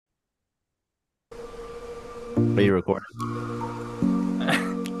Are you recording?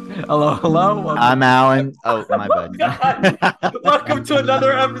 Hello, hello. I'm Welcome. Alan. Oh, my Oh bad. God! Welcome to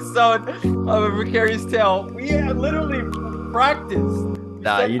another episode of A Precarious Tale. We have literally practiced. We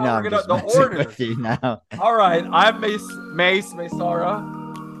Nah, said you how know we're I'm gonna just the messing order. with you now. All right, I'm Mace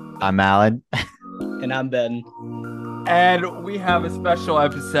Masara, I'm Alan. And I'm Ben. and we have a special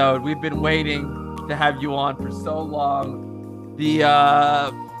episode. We've been waiting to have you on for so long. The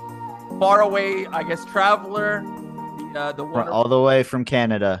faraway, I guess, traveler, the All wonderful, the way from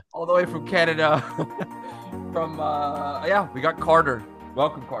Canada. all the way from Canada. From yeah, we got Carter.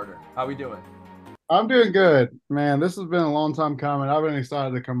 Welcome, Carter. How we doing? I'm doing good, man. This has been a long time coming. I've been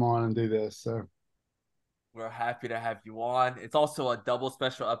excited to come on and do this. So, We're happy to have you on. It's also a double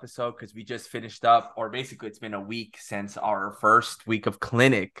special episode because we just finished up, or basically it's been a week since our first week of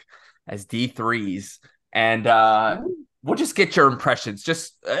clinic as D3s. And we'll just get your impressions,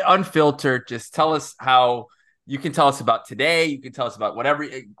 just unfiltered. Just tell us how you can tell us about today. You can tell us about whatever.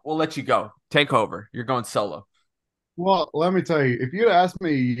 We'll let you go. Take over. You're going solo. well, let me tell you, if you'd asked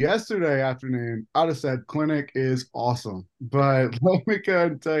me yesterday afternoon, I'd have said clinic is awesome. But let me go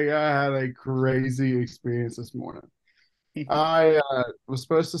and tell you, I had a crazy experience this morning. I was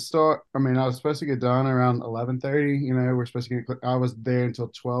supposed to start. I was supposed to get done around 11:30. We're supposed to get. I was there until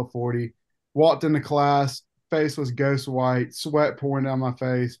 12:40. Walked into class, face was ghost white, sweat pouring down my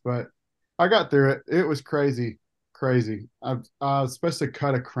face, but I got through it. It was crazy, crazy. I was supposed to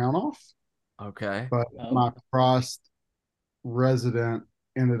cut a crown off, Okay. but Oh, my Prost resident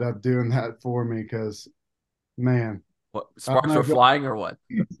ended up doing that for me because, man, What I don't sparks know were if flying or what?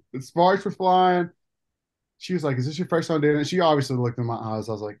 the sparks were flying. She was like, "Is this your first time doing it?" She obviously looked in my eyes.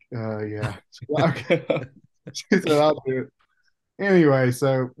 I was like, yeah." She's like, "Okay." She said, "I'll do it." Anyway,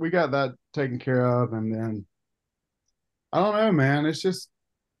 so we got that taken care of, and then I don't know, man. It's just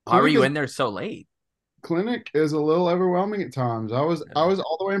Why were clinic you is in there so late? clinic is a little overwhelming at times. I Yeah. was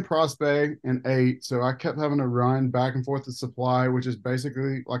all the way in Prospect and eight, so I kept having to run back and forth to supply, which is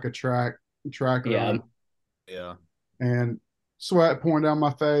basically like a track yeah. run, Yeah. and sweat pouring down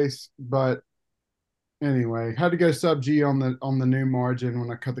my face. But anyway, had to go sub G on the new margin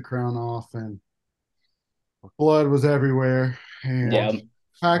when I cut the crown off, and blood was everywhere. Yeah. And Well,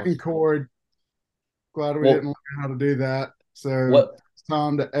 packing cord, glad we didn't Well, learn how to do that. So what? it's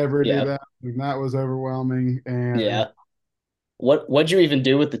time to ever do Yeah. that. And that was overwhelming. And Yeah. What'd you even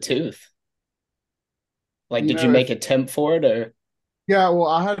do with the tooth? Like, you did you know, if make a temp for it or? yeah, well,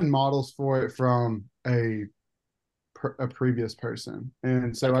 I had models for it from a previous person,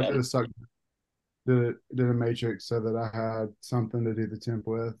 and so I did Okay. a suck did a matrix so that I had something to do the temp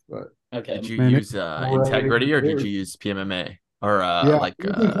with. But did Okay. you man, it use was great. integrity or It did was you use PMMA or yeah.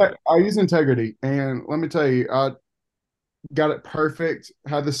 I use integrity, and let me tell you, I got it perfect.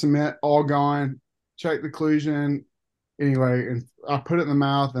 Had the cement all gone. Checked the occlusion. Anyway, and I put it in the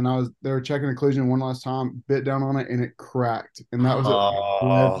mouth, and they were checking occlusion one last time. Bit down on it, and it cracked. And that was at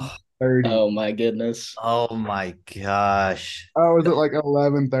Oh, 11:30. Oh my goodness. oh my gosh. I was at like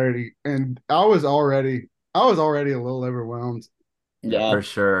 11:30, and I was already a little overwhelmed. Yeah, for Yeah.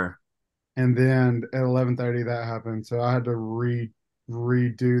 sure. And then at 11:30 that happened, so I had to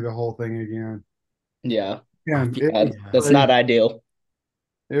redo the whole thing again. Yeah. And it was Yeah. That's not crazy. ideal.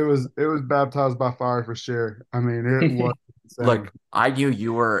 It was baptized by fire for sure. I mean, it was insane. Look, I knew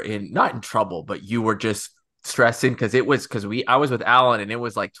you were in not in trouble, but you were just stressing because it was because I was with Alan and it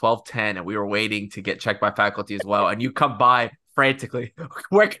was like 12:10 and we were waiting to get checked by faculty as well. And you come by frantically,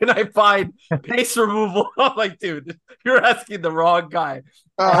 where can I find pace removal? I'm like, dude, you're asking the wrong guy.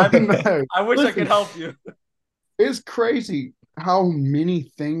 No, I wish I could listen, help you. it's crazy how many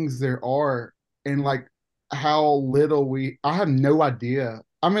things there are, and like how little I have no idea.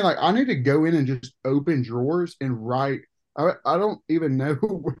 I mean, like I need to go in and just open drawers and write. I don't even know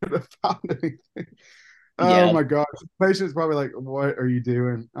where to find anything. Oh Yeah. my gosh. The patient's probably like, "What are you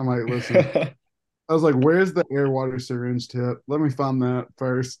doing?" I'm like, "Listen." I was like, "Where's the air water syringe tip? Let me find that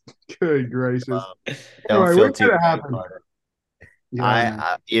first." Good gracious. Don't Anyway, we feel made too it bad, happen. Carter. Yeah,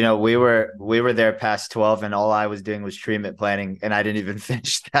 man. We were there past 12, and all I was doing was treatment planning, and I didn't even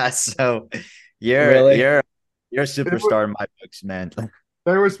finish that. So you're Really? you're you're a It was, superstar in my books, man.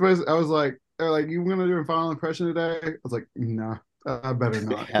 they were supposed. I was like, they're like, "You gonna do a final impression today?" I was like, "No, I better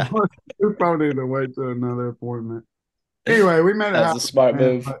not." We probably need to wait till another appointment. Anyway, we made it That's a happen, smart man.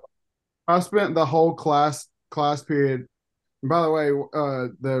 move. But I spent the whole class period. And by the way,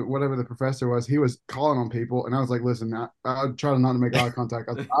 the whatever the professor was, he was calling on people, and I was like, "Listen, I try to not to make eye contact.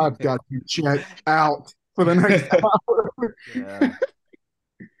 I've got to check out for the next hour." Yeah.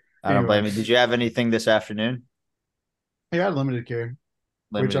 I don't Anyway, blame you. Did you have anything this afternoon? he had limited care,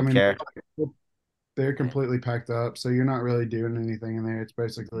 which I Limited mean, care. they're completely packed up, so you're not really doing anything in there. It's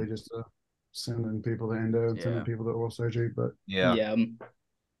basically just sending people to endo and sending people to oral surgery. But Yeah.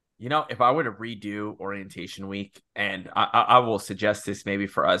 You know, if I were to redo orientation week, and I will suggest this maybe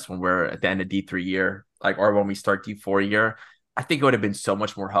for us when we're at the end of D3 year, like, or when we start D4 year, I think it would have been so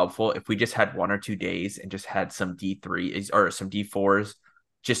much more helpful if we just had 1 or 2 days and just had some D3s or some D4s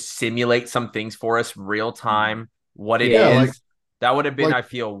just simulate some things for us real time, what it is. like That would have been, like I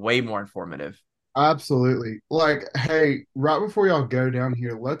feel, way more informative. absolutely. Like, hey, right before y'all go down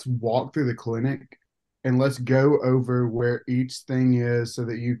here, let's walk through the clinic and let's go over where each thing is so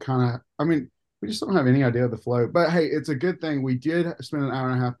that you kind of, I mean, we just don't have any idea of the flow. But hey, it's a good thing we did spend an hour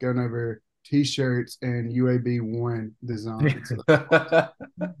and a half going over t-shirts and UAB1 design. So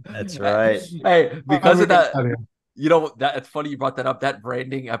That's right. Hey, because of that, excited. you know, that it's funny you brought that up. That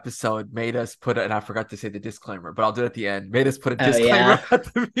branding episode made us put it, and I forgot to say the disclaimer, but I'll do it at the end. Made us put a disclaimer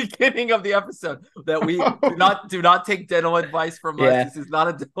at the beginning of the episode that we do not take dental advice from us. This is not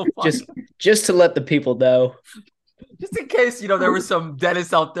a dental just to let the people know. Just in case, you know, there were some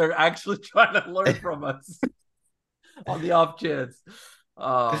dentists out there actually trying to learn from us on the off chance.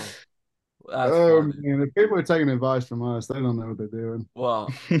 That's funny. Man, if people are taking advice from us, they don't know what they're doing.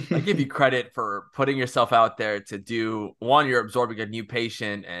 Well, I give you credit for putting yourself out there to do one, you're absorbing a new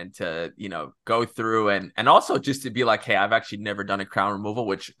patient and to, you know, go through and also just to be like, hey, I've actually never done a crown removal,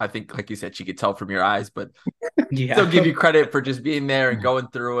 which I think, like you said, she could tell from your eyes, but still give you credit for just being there and going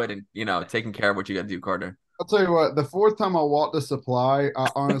through it and, you know, taking care of what you got to do, Carter. I'll tell you what, the fourth time I walked the supply, I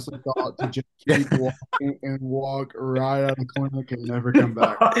honestly thought to just keep walking and walk right out of the clinic and never come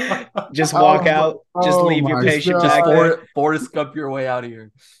back. Just walk out, just leave your patient back there. Forrest Gump your way out of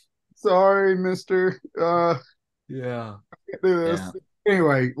here. Sorry, mister. Yeah. I can't do this. Yeah.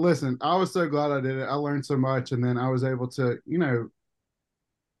 Anyway, listen, I was so glad I did it. I learned so much, and then I was able to, you know,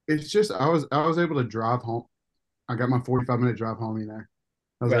 it's just I was able to drive home. I got my 45-minute drive home, you know.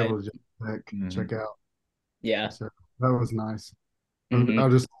 I was able to just check out. Yeah. So that was nice. I'll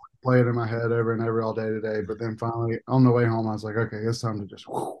just play it in my head over and over all day today. But then finally, on the way home, I was like, okay, it's time to just.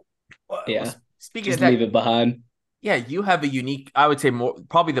 Speaking just of that, leave it behind. Yeah, you have a unique, I would say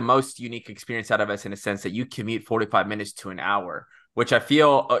probably the most unique experience out of us in a sense that you commute 45 minutes to an hour, which I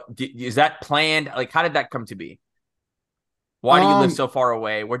feel, is that planned? Like, how did that come to be? Why do you live so far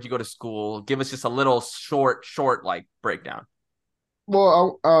away? Where'd you go to school? Give us just a little short, like breakdown.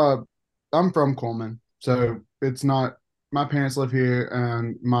 Well, I'm from Coleman. So it's not, my parents live here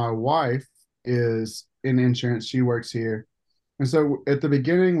and my wife is in insurance. She works here. And so at the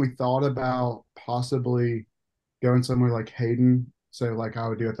beginning, we thought about possibly going somewhere like Hayden. So like I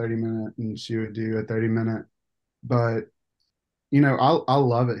would do a 30-minute and she would do a 30-minute. But, you know, I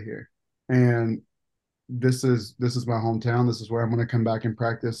love it here. And this is my hometown. This is where I'm going to come back and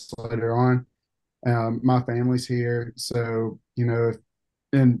practice later on. My family's here. So, you know,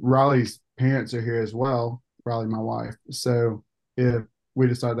 and Riley's parents are here as well, Riley, my wife. So if we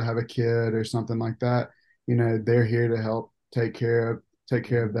decide to have a kid or something like that, you know, they're here to help take care of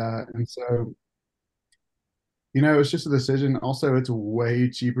that. And so, you know, it's just a decision. Also, it's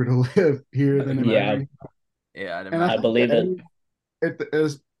way cheaper to live here than in Miami. Yeah, and I believe it.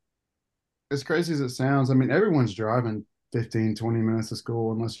 As crazy as it sounds, I mean, everyone's driving 15, 20 minutes to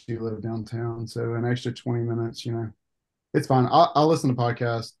school unless you live downtown. So an extra 20 minutes, you know, it's fine. I'll listen to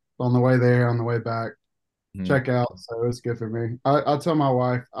podcasts on the way there, on the way back, check out. So it's good for me. I'll tell my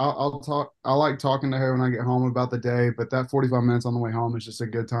wife, I'll talk. I like talking to her when I get home about the day, but that 45 minutes on the way home is just a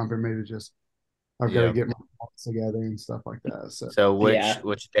good time for me to just, I've got to get my thoughts together and stuff like that. So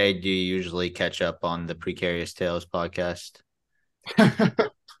which day do you usually catch up on the Precarious Tales podcast?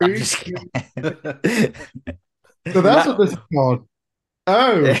 I'm just kidding. So that's what this is called.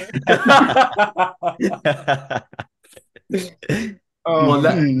 Oh. Well,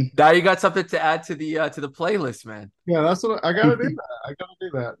 now you got something to add to the playlist, man. Yeah, that's what I gotta do. I gotta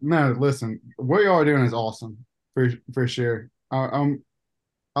do that. No, listen, what y'all are doing is awesome for sure.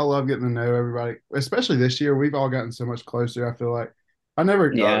 I love getting to know everybody, especially this year. We've all gotten so much closer. I feel like I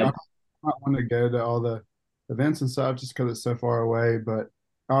want to go to all the events and stuff just because it's so far away. But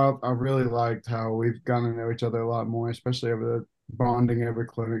I really liked how we've gotten to know each other a lot more, especially over the bonding over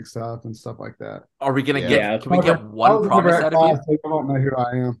clinic stuff and stuff like that. Are we gonna get? Can we get one promise out of you? I don't know who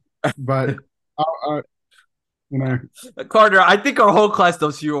I am, but you know, Carter, I think our whole class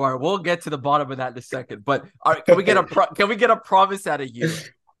knows who you are. We'll get to the bottom of that in a second. But can we get a promise out of you?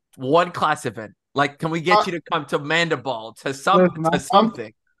 One class event, like, can we get you to come to Mandiball to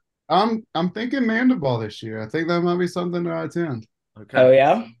something? I'm thinking Mandiball this year. I think that might be something to attend. Okay. Oh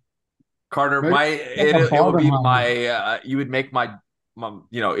yeah. Carter, it would be my you would make my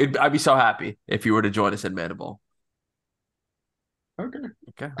I'd be so happy if you were to join us in Mandiball. Okay.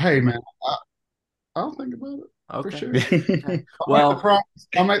 Okay. Hey man, I'll think about it for Okay. sure. Okay. Well,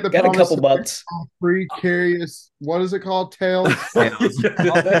 I'll make the got a promise couple to months. precarious. What is it called? Tails. Tails. Get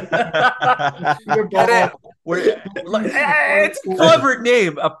it? It's a clever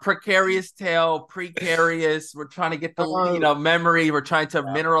name. A precarious tale, precarious. We're trying to get the memory. We're trying to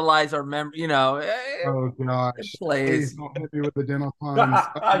mineralize our memory. Oh It gosh! plays. Please don't hit me with the dental puns.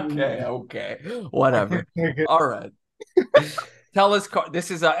 Okay, whatever. All right. Tell us.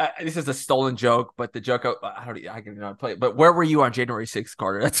 This is a stolen joke, but the joke I can not play it. But where were you on January 6th,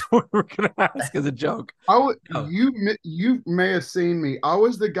 Carter? That's what we're gonna ask as a joke. You may have seen me. I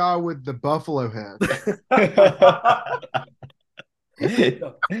was the guy with the buffalo head.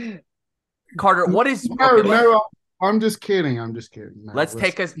 Carter, what is no? I'm just kidding. I'm just kidding. No, I'm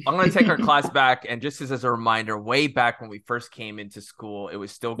going to take our class back, and just as a reminder, way back when we first came into school, it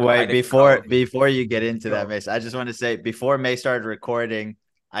was still Wait, before you get into that, Mace, I just want to say, before May started recording,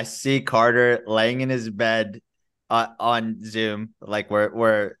 I see Carter laying in his bed on Zoom, like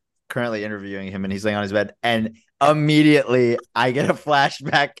we're currently interviewing him, and he's laying on his bed, and immediately I get a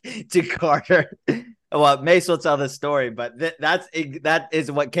flashback to Carter. Well, Mace will tell the story, but that is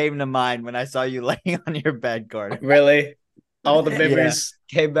what came to mind when I saw you laying on your bed, Carter. Really? All the memories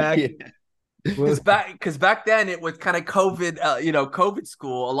came back. Yeah. Because back then it was kind of COVID, COVID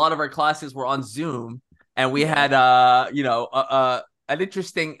school. A lot of our classes were on Zoom, and we had an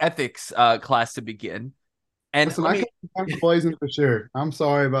interesting ethics class to begin. And listen, I can't blazing for sure. I'm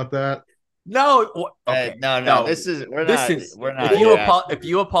sorry about that. No, okay, no. We're not. If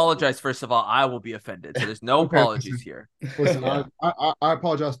you apologize, first of all, I will be offended. So there's no apologies here. Listen, I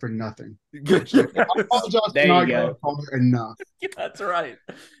apologize for nothing. Good. I apologize for not getting enough. That's right.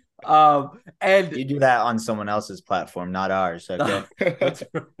 And you do that on someone else's platform, not ours. Okay. That's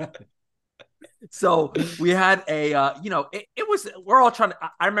right. So we had we're all trying to.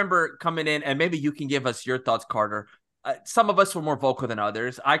 I remember coming in, and maybe you can give us your thoughts, Carter. Some of us were more vocal than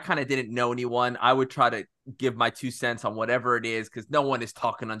others. I kind of didn't know anyone. I would try to give my 2 cents on whatever it is, because no one is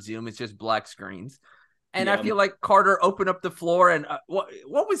talking on Zoom. It's just black screens. And I feel like Carter opened up the floor. And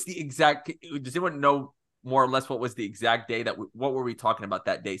what was the exact? Does anyone know more or less what was the exact day what were we talking about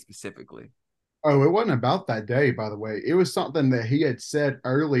that day specifically? Oh, it wasn't about that day, by the way. It was something that he had said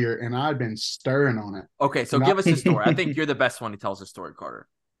earlier, and I'd been stirring on it. Okay, so give us a story. I think you're the best one who tells a story, Carter.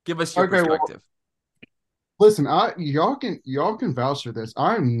 Give us your perspective. Listen, y'all can vouch for this.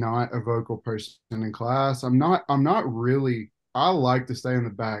 I'm not a vocal person in class. I'm not really. I like to stay in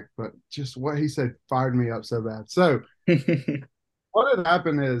the back, but just what he said fired me up so bad. So what had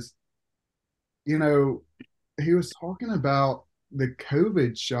happened is, he was talking about the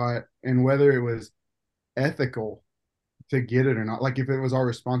COVID shot and whether it was ethical to get it or not, like if it was our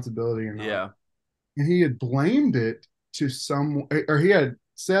responsibility or not. Yeah. And he had blamed it to someone, or he had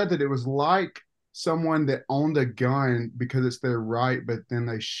said that it was like someone that owned a gun because it's their right, but then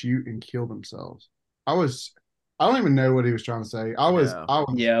they shoot and kill themselves. I don't even know what he was trying to say. I was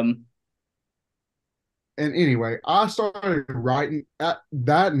And anyway, I started writing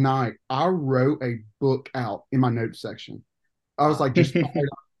that night. I wrote a book out in my notes section. I was like,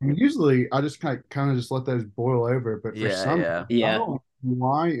 usually I just kind of just let those boil over, but for some, I don't know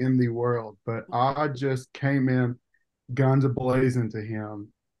why in the world, but I just came in guns a-blazing to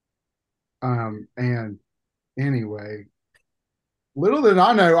him. And anyway, little did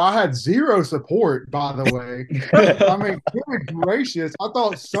I know, I had zero support, by the way. I mean, good gracious. I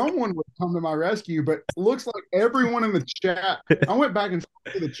thought someone would come to my rescue, but looks like everyone in the chat. I went back and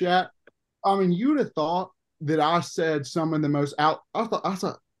to the chat. I mean, you'd have thought that I said some of the most out. I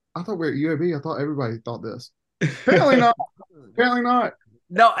thought we're at UAB. I thought everybody thought this. Apparently not. Apparently not.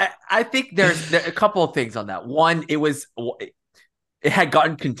 No, I think there's a couple of things on that. One, it had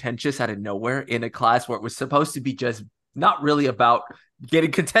gotten contentious out of nowhere in a class where it was supposed to be just not really about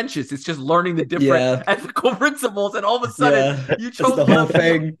getting contentious. It's just learning the different ethical principles, and all of a sudden you chose the whole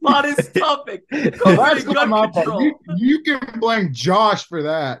thing. Hottest topic. That's not my fault. You can blame Josh for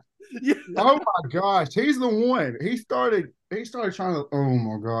that. Yeah. Oh my gosh, he's the one. He started trying to. Oh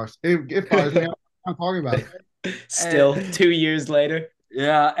my gosh, it fires me. I'm talking about it. Still, 2 years later.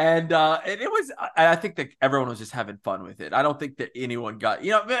 Yeah, and it was. I think that everyone was just having fun with it. I don't think that anyone got.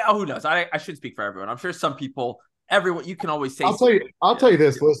 Who knows? I shouldn't speak for everyone. I'm sure some people. Everyone, you can always say. I'll tell you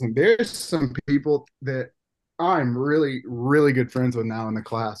this. Listen, there's some people that I'm really, really good friends with now in the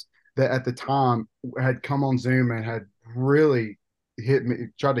class that at the time had come on Zoom and had really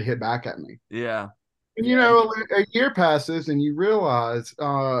tried to hit back at me. Yeah. And, a year passes and you realize,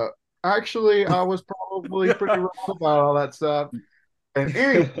 actually, I was probably pretty wrong about all that stuff. And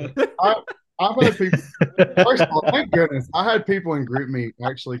anyway, I, I've had people. First of all, thank goodness, I had people in GroupMe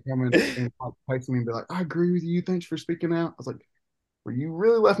actually come in and like text me and be like, "I agree with you. Thanks for speaking out." I was like, "Well, you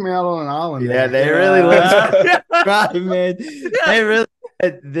really left me out on an island Yeah, there." they really left Yeah. right, man. They really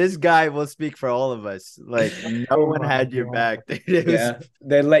this guy will speak for all of us. Like no Oh one my had your God. back. It was Yeah,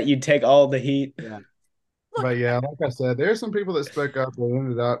 they let you take all the heat. yeah. But yeah, like I said, there's some people that spoke up that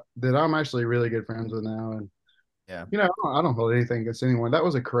ended up that I'm actually really good friends with now, and Yeah. I don't hold anything against anyone. That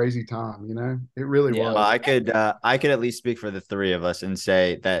was a crazy time, it really Yeah. Well, was. I could at least speak for the three of us and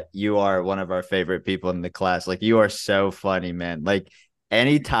say that you are one of our favorite people in the class. Like you are so funny, man. Like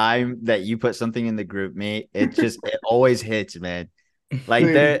anytime that you put something in the group me, it always hits, man. Like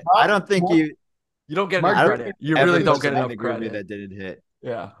Dude, there I don't think You don't get my enough I don't credit. think You ever really put don't get something in enough the group me credit. that didn't hit.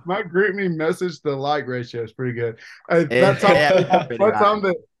 Yeah. my GroupMe message the like ratio is pretty good. Yeah, pretty That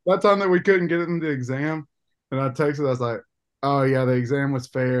high. time that we couldn't get in the exam, and I texted, I was like, "Oh yeah, the exam was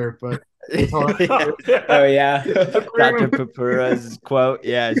fair, but it's hard." Oh yeah. Dr. Papura's quote,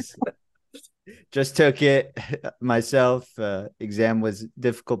 yes. Just took it myself. Exam was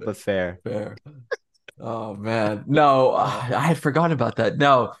difficult but fair. Fair. Oh man, no, I had forgotten about that.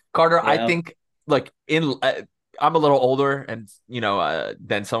 No, Carter, I Yeah. think like I'm a little older and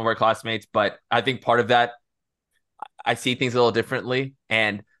than some of our classmates, but I think part of that I see things a little differently,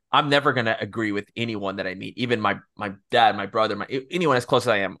 and I'm never gonna agree with anyone that I meet, even my dad, my brother, anyone as close as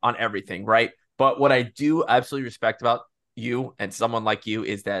I am on everything, right? But what I do absolutely respect about you and someone like you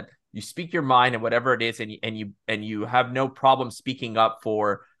is that you speak your mind and whatever it is, and you have no problem speaking up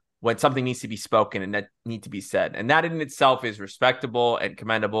for when something needs to be spoken and that need to be said, and that in itself is respectable and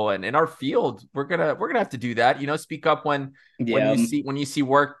commendable. And in our field, we're gonna have to do that, speak up when Yeah. you see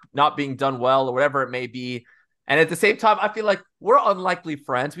work not being done well or whatever it may be. And at the same time, I feel like we're unlikely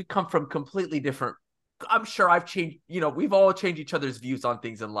friends. We come from completely different. I'm sure I've changed. We've all changed each other's views on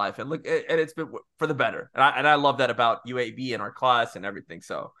things in life, and look, and it's been for the better. And I love that about UAB and our class and everything.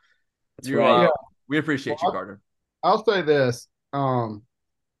 So That's right. Yeah, we appreciate you, well, Carter. I'll say this.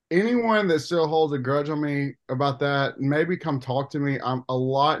 Anyone that still holds a grudge on me about that, maybe come talk to me. I'm a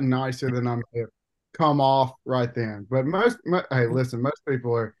lot nicer than I may have come off right then. But hey, listen, most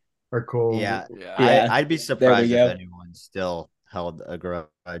people are cool. Yeah, Yeah, Yeah. I'd be There we surprised if go. anyone still held a They're grudge.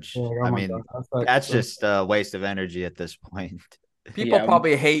 like, oh I my God, mean, that's like that's just a waste of energy at this point. people Yeah.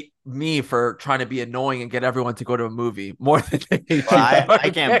 probably hate me for trying to be annoying and get everyone to go to a movie more than they hate Well, you. I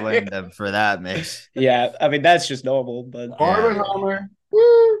can't blame them for that, Miss. Yeah. I mean, that's just normal, but Yeah. Barbenheimer.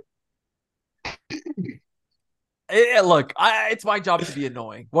 Woo! Look, it's my job to be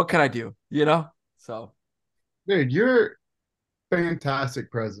annoying. What can I do? So Dude, you're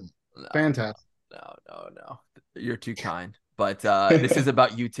fantastic president. no, Fantastic. no. You're too kind. But this is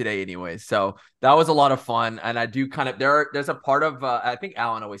about you today anyway. So that was a lot of fun. And I do kind of there's a part of I think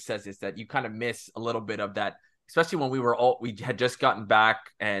Alan always says this, that you kind of miss a little bit of that, especially when we had just gotten back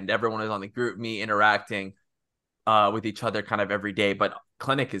and everyone was on the group me interacting with each other kind of every day. But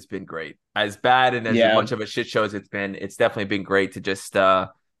clinic has been great. As bad and as yeah. much of a shit show as it's definitely been great to just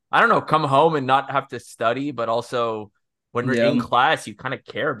I don't know, come home and not have to study, but also when we're Yeah. in class, you kind of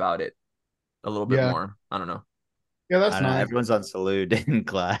care about it a little bit Yeah. more. I don't know. Yeah, I that's don't know. nice. Everyone's on salute in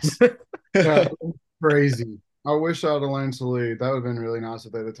class. Yeah, crazy. I wish I'd have learned salute. That would have been really nice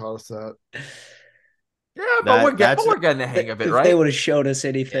if they'd have taught us that. Yeah, but That's we're getting the hang of it, If they right? would have showed us yeah.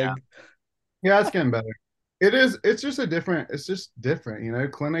 anything. Yeah, it's getting better. It is. It's just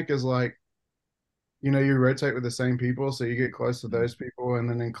different. Clinic is like, you rotate with the same people, so you get close to those people, and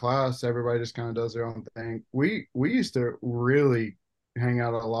then in class, everybody just kind of does their own thing. We used to really hang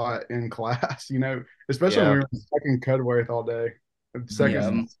out a lot in class, especially when Yeah. we were second Cudworth all day. Second Yeah.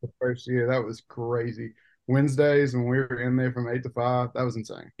 semester, first year, that was crazy. Wednesdays when we were in there from 8 to 5, that was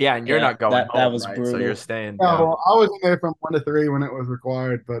insane. Yeah, and you're Yeah. not going That home, was right? So you're brutal. staying. Yeah, Yeah. well, I was in there from 1 to 3 when it was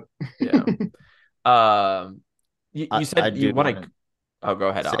required, but Yeah. Um, you I said you do want want to. to Oh, go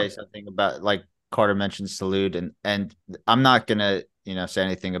ahead, say Alan. something about like Carter mentioned salute and I'm not gonna say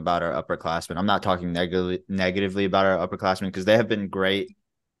anything about our upperclassmen. I'm not talking negatively about our upperclassmen because they have been great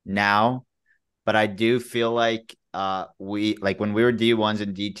now, but I do feel like we like when we were D1s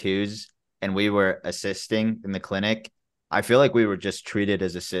and D2s and we were assisting in the clinic, I feel like we were just treated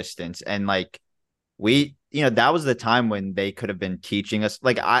as assistants and like that was the time when they could have been teaching us.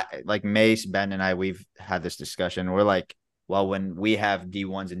 Like Mace, Ben, and I, we've had this discussion. We're like, well, when we have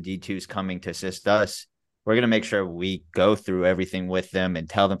D1s and D2s coming to assist us, we're gonna make sure we go through everything with them and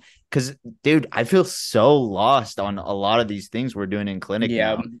tell them. Because, dude, I feel so lost on a lot of these things we're doing in clinic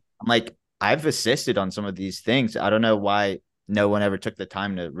Yeah. now. I'm like, I've assisted on some of these things. I don't know why no one ever took the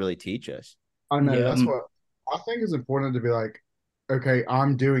time to really teach us. I know Yeah. that's what I think is important to be like okay,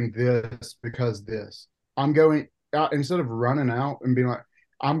 I'm doing this because this. I'm going out instead of running out and being like,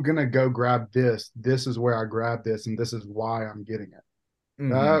 I'm gonna go grab this. This is where I grab this, and this is why I'm getting it. Mhm.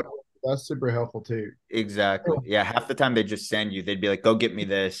 That that's super helpful too. Exactly. Yeah. Half the time they just send you. They'd be like, "Go get me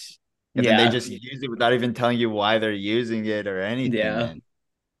this," and then they Yeah. just use it without even telling you why they're using it or anything, Yeah. man.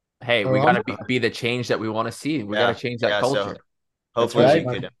 Hey, So we I'm gotta be the change that we want to see. We gotta Yeah. change that Yeah. So culture. That's hopefully we right.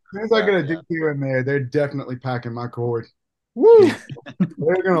 as could. soon as I get a Yeah. DQ in there, they're definitely packing my cord. Woo!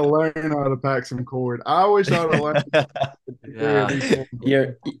 They're gonna learn how to pack some cord. I wish I'd have learned three of Yeah. these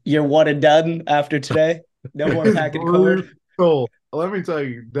things. You're one and done after today. No more It's packing cord. brutal. Let me tell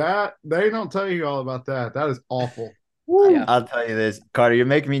you that they don't tell you all about that. That is awful. Woo! Yeah. I'll tell you this, Carter, you're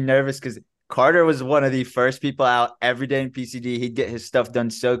making me nervous because Carter was one of the first people out every day in PCD. He'd get his stuff done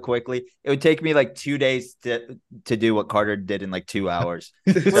so quickly. It would take me like 2 days to do what Carter did in like 2 hours.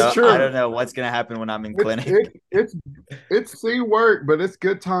 It's So I true. don't know what's gonna happen when I'm in It's clinic. it, it's C work, but it's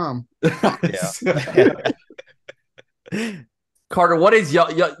good time. Yeah. Carter, what is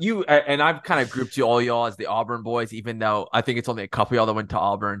y'all you and I've kind of grouped you all y'all as the Auburn boys, even though I think it's only a couple y'all that went to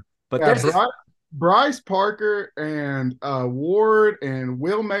Auburn. But Yeah, there's this Bryce Parker and Ward and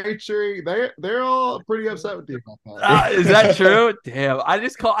Will Maitre, they're all pretty upset with you about that. is that true? Damn. I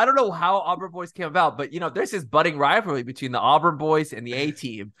don't know how Auburn boys came about, but there's this budding rivalry between the Auburn boys and the A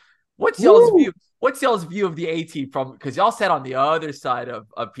team. What's y'all's Woo! view? What's y'all's view of the A team from because y'all sat on the other side of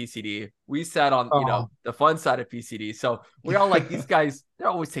PCD. We sat on, Oh, the fun side of PCD. So we're all like, these guys, they're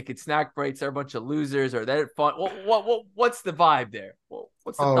always taking snack breaks, they're a bunch of losers, or they're fun. What's the vibe there?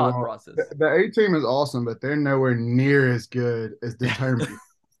 What's the oh thought well, process? the A team is awesome, but they're nowhere near as good as determined.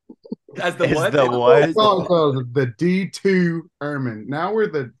 As the Is what? the We what? call ourselves the D2 Airmen. Now we're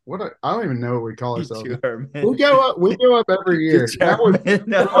the I don't even know what we call ourselves. Determined. We go up every year.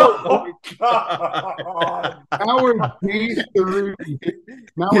 Determined. Oh No. my God. Now we're D3.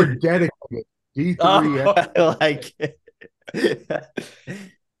 Now we're dedicated. D3. Oh. I like it.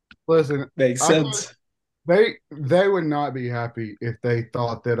 Listen, Makes I sense. they would not be happy if they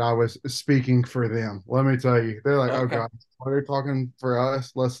thought that I was speaking for them. Let me tell you. They're like, oh Okay. God, are they talking for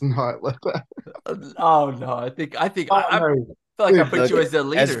us? Let's not let that. Oh no, I Oh no. feel like I Dude, put you Look, as the as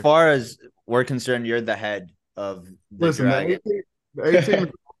leader. far as we're concerned, you're the head of the listen, dragon. The 18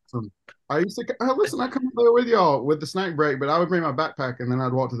 is awesome. I used to listen. I come up there with y'all with the snack break, but I would bring my backpack and then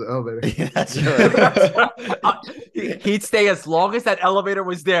I'd walk to the elevator. Yeah, that's right. He'd stay as long as that elevator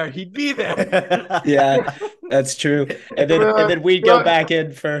was there. He'd be there. Yeah, that's true. And then we'd go back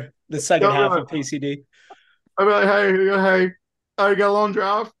in for the second half of PCD. I'd be like, hey, oh, you got a long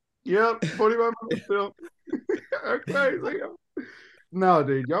drive? Yep, 45 minutes still. Okay, see ya. No,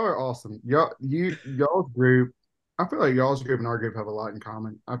 dude, y'all are awesome. Y'all's group. I feel like y'all's group and our group have a lot in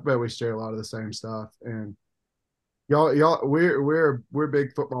common. I bet we share a lot of the same stuff. And we're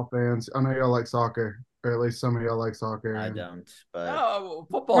big football fans. I know y'all like soccer, or at least some of y'all like soccer. I And don't, but No,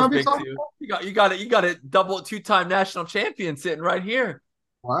 football's big too. You got it. Double two-time national champion sitting right here.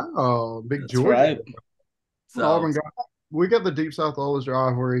 wow, big That's Georgia. right. So Auburn got we got the Deep South Always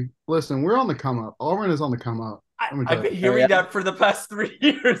rivalry. Listen, we're on the come up. Auburn is on the come up. Let me tell I've you. been hearing that for the past 3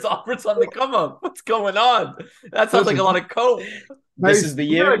 years. Auburn's on the come up. What's going on? That sounds like a Listen, lot of coke. This Mace, is the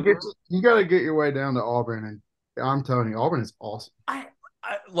year. you gotta get your way down to Auburn, and I'm telling you, Auburn is awesome. I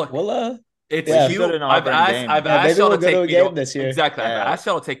look. Well, It's we yeah. should go to cute. an Auburn game. I've Yeah, asked maybe y'all we'll to go to take a me to game this year. exactly. I've Yeah. asked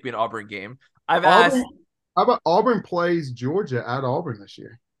y'all to take me to an Auburn game. I've Auburn, asked. how about Auburn plays Georgia at Auburn this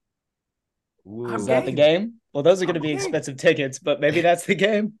year? I'm Is Ooh, that the game. game? Well, those are going to I'm be game. expensive tickets, but maybe that's the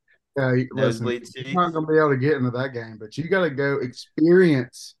game. Yeah, listen, nosebleed you're not seats. gonna be able to get into that game, but you gotta go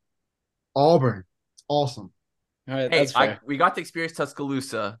experience Auburn. It's awesome. All right, Hey, that's fair. we got to experience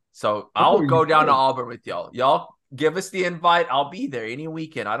Tuscaloosa, so Oh, I'll you go down to did. Auburn with y'all. Y'all give us the invite. I'll be there any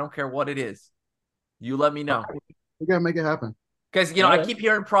weekend. I don't care what it is. You let me know. We gotta make it happen. Because, All I right. keep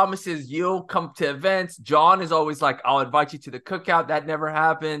hearing promises. You'll come to events. John is always like, I'll invite you to the cookout. That never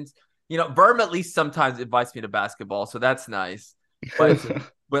happens. Verm at least sometimes invites me to basketball, so that's nice. But Listen,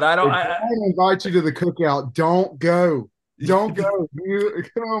 but I don't. if I invite you to the cookout, don't go. Don't go.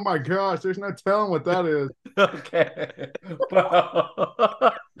 Oh my gosh, there's no telling what that is. Okay.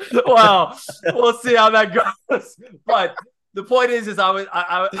 Well, we'll see how that goes. But the point is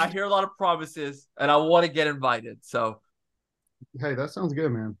I hear a lot of promises, and I want to get invited. So Hey, that sounds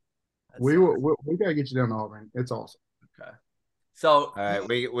good, man. that's We gotta get you down to Auburn. It's awesome. okay. So All right,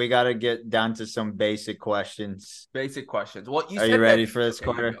 we got to get down to some basic questions. basic questions. Well, you Are said you ready that. for this, Okay,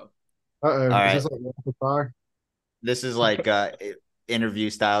 you Carter? go. Uh-oh. All Is right, this like rapid fire? this is like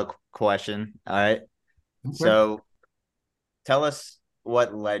interview style question. All right, Okay. so tell us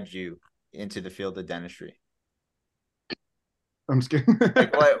what led you into the field of dentistry. I'm just kidding.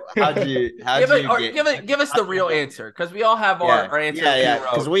 Like what? How'd you give us the real answer, because we all have our answer. Yeah.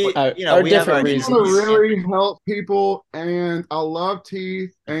 Because we our we have different our I reasons. want to really help people, and I love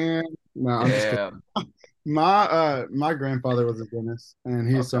teeth. And no, I'm just kidding. My grandfather was a dentist, and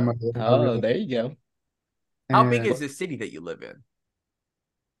he's somebody that I Oh, really. there you go. How big And is this city that you live in?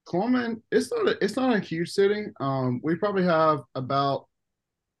 Coleman, it's not a huge city. We probably have about,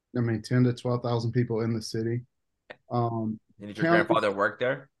 10 to 12,000 people in the city. Um, And did your county, grandfather work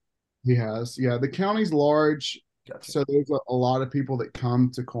there? he has, yeah. The county's large, Gotcha. so there's a lot of people that come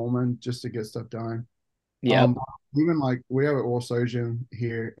to Coleman just to get stuff done. Yeah. Even like we have an oral surgeon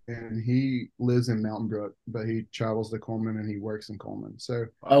here, and he lives in Mountain Brook, but he travels to Coleman and he works in Coleman.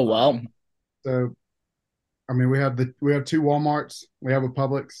 Oh wow. So we have two Walmarts, we have a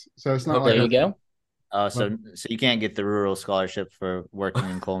Publix, so it's not Okay. like There you go. so you can't get the rural scholarship for working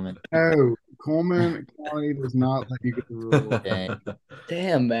in Coleman. no, Coleman County does not let you get the rural. Dang.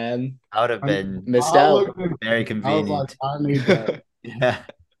 Damn, man. I would have been Missed I out. looked at very it, I was like, convenient. I need that. Yeah.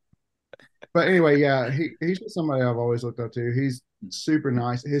 But anyway, yeah, he's just somebody I've always looked up to. He's super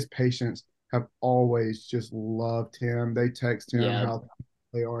nice. His patients have always just loved him. They text him Yeah. how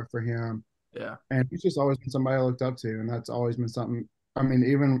they are for him. Yeah. And he's just always been somebody I looked up to. And that's always been something. I mean,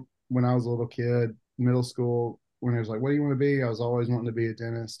 even when I was a little kid, middle school, when it was like, what do you want to be? I was always wanting to be a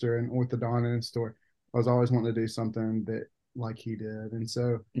dentist or an orthodontist, or I was always wanting to do something that like he did. And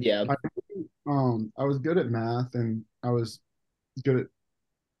so Yeah. I was good at math, and I was good at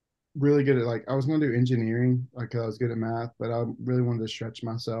really good at, like, I was going to do engineering, like I was good at math, but I really wanted to stretch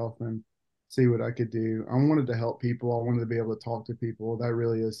myself and see what I could do. I wanted to help people. I wanted to be able to talk to people. That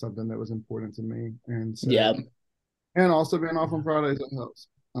really is something that was important to me. And so, Yeah. and also being off on Fridays, that helps.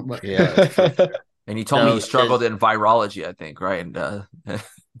 Yeah. And you told me So you struggled in virology, I think, right? And I'll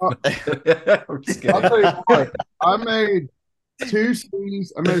I'm just kidding. tell you what, I made 2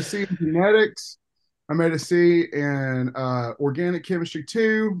 C's. I made a C in genetics. I made a C in organic chemistry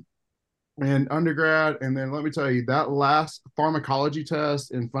 2 in undergrad. And then let me tell you, that last pharmacology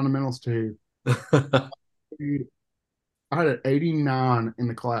test in fundamentals 2, I had an 89 in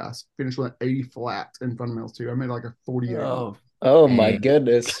the class, finished with an 80 flat in fundamentals 2. I made like a 48. Oh my Dang.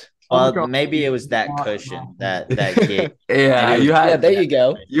 goodness. Well, Pharmacology maybe it is was that not cushion my that gave. Yeah, Maybe it was you Yeah, had there you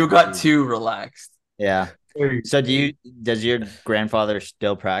go. you got too relaxed. Yeah. thing. So does your grandfather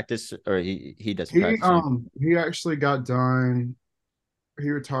still practice, or he doesn't He practice anymore? he actually got done. He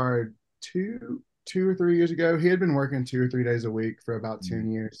retired two or 3 years ago. He had been working 2 or 3 days a week for about 10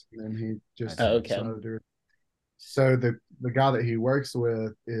 years, and then he just I see. Okay. decided to. So the guy that he works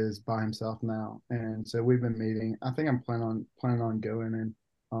with is by himself now, and so we've been meeting. I think I'm planning on going and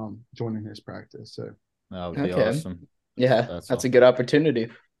joining his practice. So That would be Okay. awesome. Yeah, That's that's a awesome. good opportunity.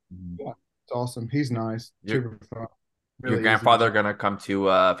 Mhm. yeah, it's awesome. He's nice, Your- super fun. Your Really easy. grandfather gonna come to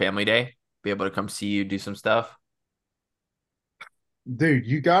family day, be able to come see you do some stuff. Dude,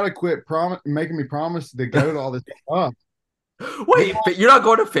 you gotta quit making me promise to go to all this stuff. Wait, but you're not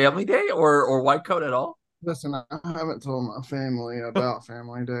going to family day or white coat at all? Listen, I haven't told my family about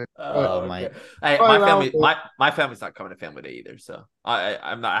Family Day. Oh, Okay. my. Hey, But my I family, will- my family's not coming to family day either. So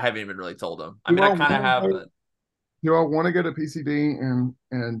I'm not. I haven't even really told them. I Do mean, I I kind of wanna have. go- do I want to go to PCD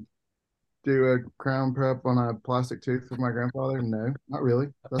and do a crown prep on a plastic tooth with my grandfather? No, not really.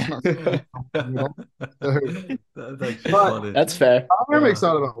 That's not something at all. So, That's actually but funny. That's fair. I'm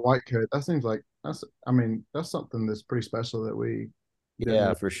excited about white coat. That seems like that's something that's pretty special that we didn't Yeah,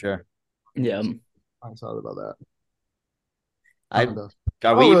 really. for sure. Yeah. I'm excited about that. I Kind of. are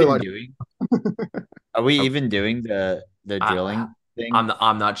I we really even like. doing? Are we even doing the I, drilling thing?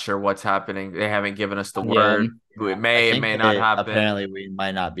 I'm not sure what's happening. They haven't given us the Yeah. word. It I may think not that happen. apparently we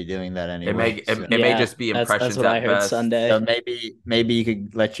might not be doing that It may anyway. So, it may Yeah, just be that's impressions what I at heard best. Sunday. so maybe you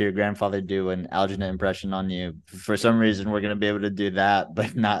could let your grandfather do an alginate impression on you. For some reason, we're gonna be able to do that,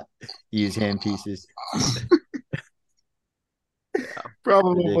 but not use hand pieces.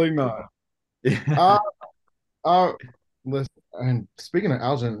 Probably not. Yeah. Uh, listen, and speaking of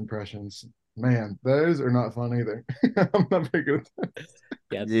Algin impressions, man, those are not fun either. I'm not very good at that.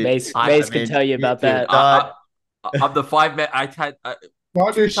 Yeah, Dude, Mace I Mace can tell you about Dude, that. of the 5 minutes, I had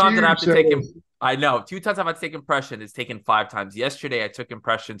Watch 2 his times that I have shoes to take him. shows. I know 2 times I've had to take impression. It's taken 5 times. Yesterday I took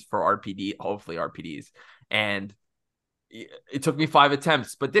impressions for RPD, hopefully RPDs, and it took me 5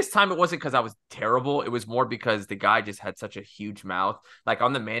 attempts. But this time it wasn't because I was terrible. It was more because the guy just had such a huge mouth. Like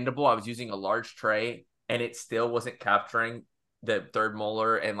on the mandible, I was using a large tray, and it still wasn't capturing the third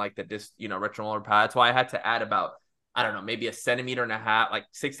molar and like the retromolar pad. That's why I had to add about, I don't know, maybe a centimeter and a half, like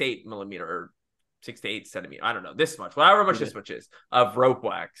 6 to 8 millimeter or 6 to 8 centimeter. I don't know, this much, however much this much is of rope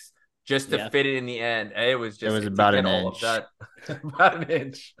wax. just to fit it in the end. It was just about an all inch. of that, about an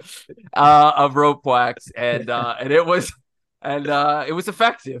inch of rope wax, and it was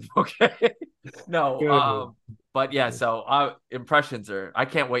effective. Okay, no, but yeah. So impressions are. I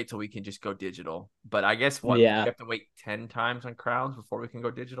can't wait till we can just go digital. But I guess we have to wait 10 times on crowns before we can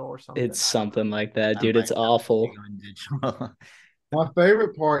go digital or something. It's something like that, dude. It's awful. My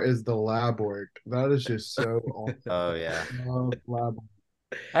favorite part is the lab work. That is just so awesome. Oh yeah. Lab work.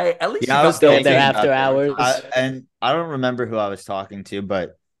 Hey, at least I was there after hours. And I don't remember who I was talking to,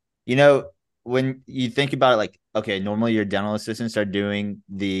 but you know, when you think about it, like, okay, normally your dental assistants are doing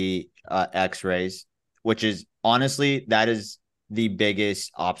the X-rays, which is honestly that is the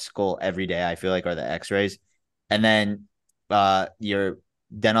biggest obstacle every day. I feel like are the X-rays, and then your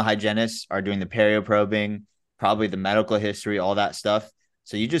dental hygienists are doing the perio probing, probably the medical history, all that stuff.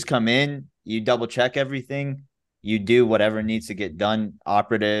 So you just come in, you double check everything, you do whatever needs to get done,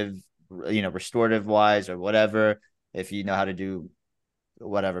 operative, restorative wise or whatever, if you know how to do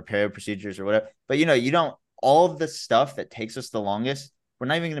whatever perio procedures or whatever. But you don't, all of the stuff that takes us the longest, we're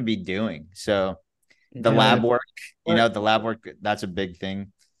not even going to be doing. So the lab work, that's a big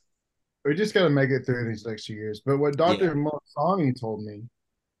thing. We just got to make it through these next 2 years. But what Dr. Mossani told me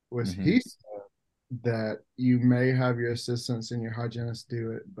was he said that you may have your assistants and your hygienists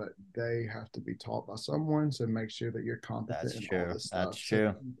do it, but they have to be taught by someone. So make sure that you're competent in all this stuff. That's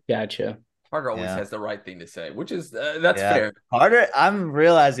true. Gotcha. Carter always has the right thing to say, which is that's fair. Carter, I'm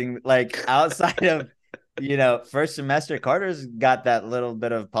realizing, like, outside of first semester, Carter's got that little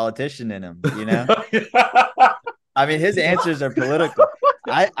bit of politician in him. I mean, his answers are political.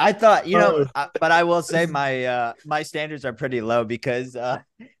 I thought, but I will say my standards are pretty low because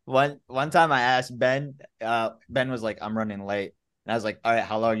one time I asked Ben, Ben was like, I'm running late. And I was like, all right,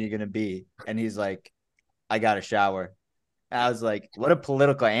 how long are you going to be? And he's like, I got a shower. And I was like, what a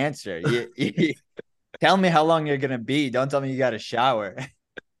political answer. You tell me how long you're going to be. Don't tell me you got a shower.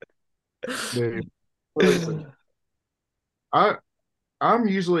 Dude, listen, I'm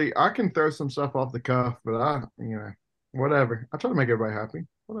usually, I can throw some stuff off the cuff, but whatever. I try to make everybody happy.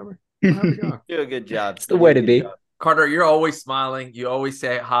 Whatever. I'm a happy guy. Do a good job. It's the way to be. Carter, you're always smiling. You always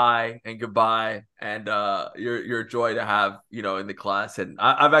say hi and goodbye, and you're a joy to have, in the class. And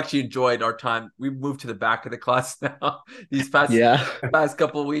I've actually enjoyed our time. We moved to the back of the class now these past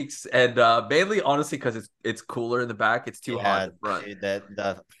couple of weeks, and mainly honestly because it's cooler in the back. It's too hot in the front. Dude,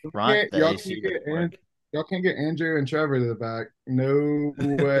 the front, y'all can't get Andrew and Trevor to the back. No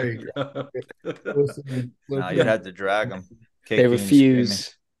way. Listen. You'd have to drag them. They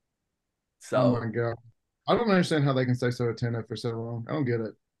refuse. So, oh my God. I don't understand how they can stay so attentive for so long. I don't get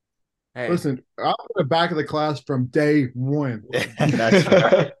it. Hey. Listen, I'm in the back of the class from day one. That's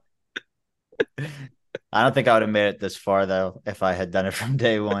right. I don't think I would have made it this far, though, if I had done it from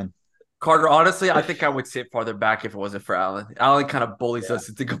day one. Carter, honestly, I think I would sit farther back if it wasn't for Alan. Alan kind of bullies us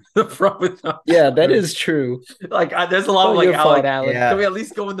into going to the front with him. Yeah, that is true. Like, there's a lot of like, Alan, can we at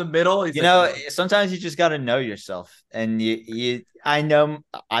least go in the middle? He's sometimes you just got to know yourself, and I know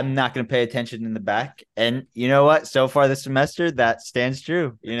I'm not going to pay attention in the back, and you know what? So far this semester, that stands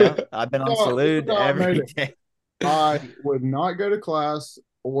true. I've been on salute every day. I would not go to class,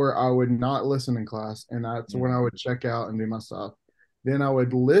 or I would not listen in class, and that's when I would check out and do my stuff. Then I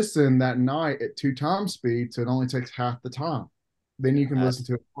would listen that night at 2 times speed, so it only takes half the time. Then you can listen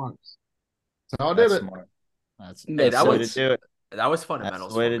to it once. So I did it. Smart. That's the way to do it. That was fundamentals.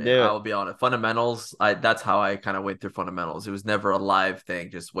 That's the way to do it. I will be honest. Fundamentals. That's how I kind of went through fundamentals. It was never a live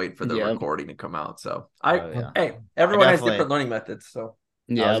thing. Just wait for the recording to come out. So hey, everyone has different learning methods. So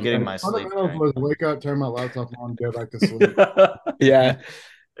I was getting my sleep. Fundamentals was wake up, turn my laptop on, go back to sleep. Yeah,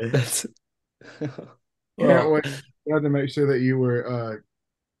 that's. You had to make sure that you were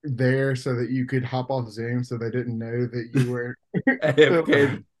there so that you could hop off Zoom, so they didn't know that you were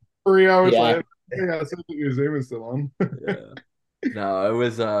 3 hours later. Yeah, so your Zoom is still on. No, it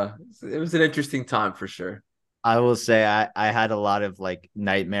was an interesting time for sure. I will say I had a lot of like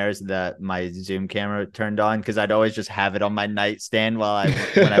nightmares that my Zoom camera turned on because I'd always just have it on my nightstand when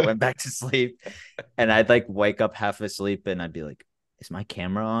I went back to sleep, and I'd like wake up half asleep and I'd be like, "Is my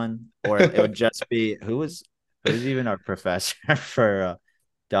camera on?" Or it would just be who's even our professor for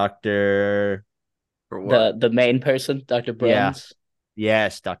Dr. The main person, Dr. Bruns. Yeah.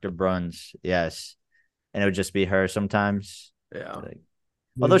 Yes, Dr. Bruns. Yes. And it would just be her sometimes. Yeah.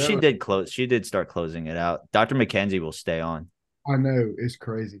 Although she did start closing it out. Dr. McKenzie will stay on. I know. It's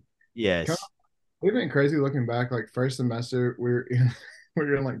crazy. Yes. It's been crazy looking back. Like first semester, we were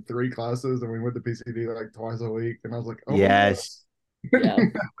in like 3 classes and we went to PCD like twice a week. And I was like, oh yes. Yeah.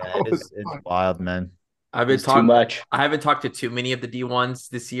 It's wild, man. It's too much. I haven't talked to too many of the D1s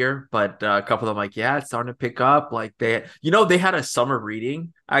this year, but a couple of them like, yeah, it's starting to pick up. Like they had a summer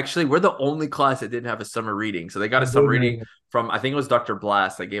reading. Actually, we're the only class that didn't have a summer reading. So they got a summer reading from, I think it was Dr.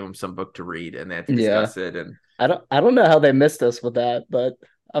 Blast. I gave them some book to read and they had to discuss it. And I don't know how they missed us with that, but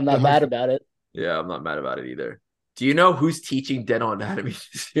I'm not mad about it. Yeah, I'm not mad about it either. Do you know who's teaching dental anatomy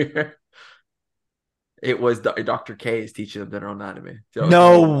this year? It was Dr. K is teaching them dental anatomy. So,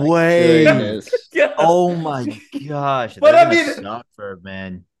 no way. Yeah. Oh my gosh. But I mean, suffer,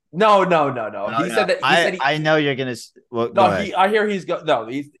 man. No. He said that. I know you're gonna. Well, no, I hear he's go. No,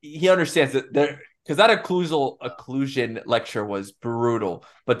 he understands that there, because that occlusion lecture was brutal.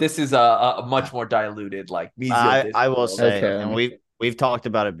 But this is a much more diluted, like mesial. I will say, and we've talked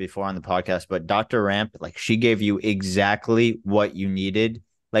about it before on the podcast. But Dr. Ramp, like, she gave you exactly what you needed.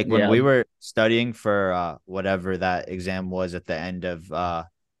 Like when we were studying for whatever that exam was at the end of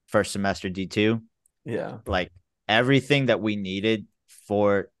first semester D2. Yeah, like everything that we needed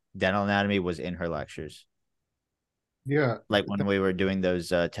for dental anatomy was in her lectures. Yeah. Like when we were doing those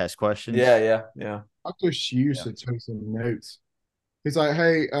test questions. Yeah. Dr. She used to take some notes. He's like,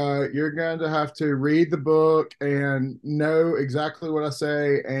 hey, you're going to have to read the book and know exactly what I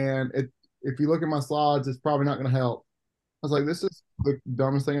say. And if you look at my slides, it's probably not going to help. I was like, this is the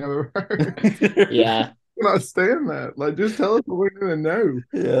dumbest thing I've ever heard. Yeah. I cannot stand that. Like, just tell us what we need to know.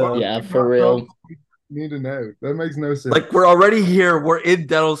 Yeah, for real. Need to know. That makes no sense. Like, we're already here. We're in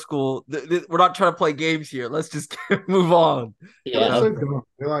dental school. We're not trying to play games here. Let's just move on. Yeah. So dumb.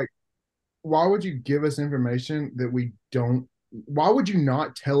 They're like, why would you give us information that we don't? Why would you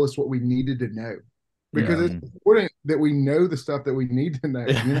not tell us what we needed to know? Because it's important that we know the stuff that we need to know.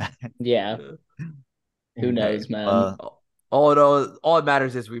 You know? Yeah. Who knows, man? All it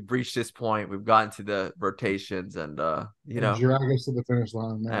matters is we've reached this point. We've gotten to the rotations, and drag us to the finish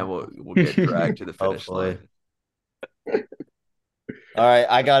line. And we'll get dragged to the finish line. All right,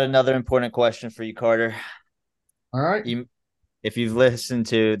 I got another important question for you, Carter. All right. If you've listened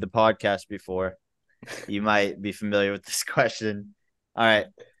to the podcast before, you might be familiar with this question. All right,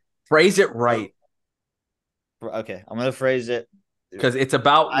 phrase it right. Okay, I'm gonna phrase it. Because it's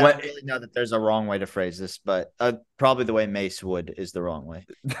about I don't really know that there's a wrong way to phrase this, but probably the way Mace would is the wrong way.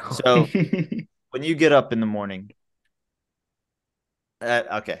 So when you get up in the morning,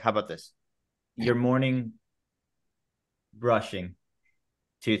 okay, how about this? Your morning toothbrushing.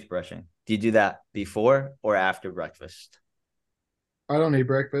 Do you do that before or after breakfast? I don't eat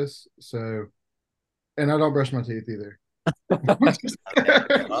breakfast, and I don't brush my teeth either.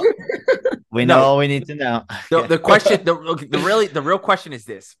 We know all we need to know. The question, the real question is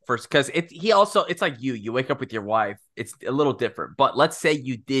this first, because it's like you wake up with your wife. It's a little different, but let's say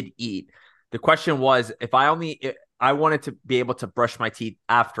you did eat. The question was, if I wanted to be able to brush my teeth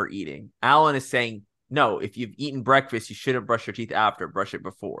after eating. Alan is saying, no, if you've eaten breakfast, you shouldn't brush your teeth after, brush it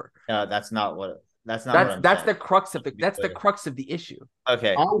before. That's not what. That's the crux of the issue.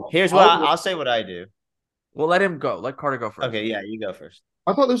 Okay, here's what I'll say. What I do. Well, let him go. Let Carter go first. Okay, yeah, you go first.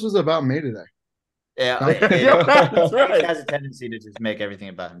 I thought this was about me today. Yeah, that's right. He has a tendency to just make everything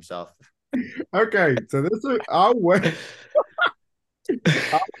about himself. Okay, so I wake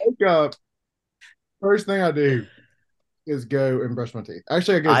up. First thing I do is go and brush my teeth.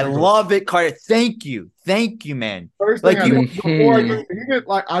 Actually, I love it, Carter. Thank you, man. First thing I do before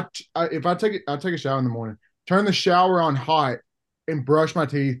I take a shower in the morning. Turn the shower on hot and brush my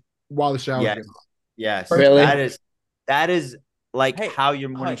teeth while the shower. Yes, really. That is like how your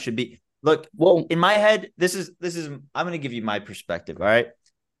morning should be. Look, well, in my head, this is. I'm going to give you my perspective. All right,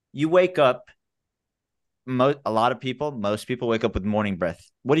 you wake up. Most people wake up with morning breath.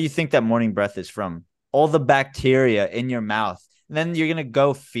 What do you think that morning breath is from? All the bacteria in your mouth. And then you're going to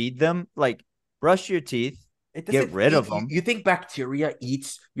go feed them. Like, brush your teeth. Get rid of them. You think bacteria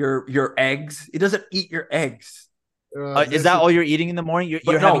eats your eggs? It doesn't eat your eggs. Is that all you're eating in the morning?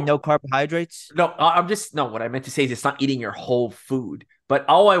 You're having no carbohydrates? No, what I meant to say is it's not eating your whole food. But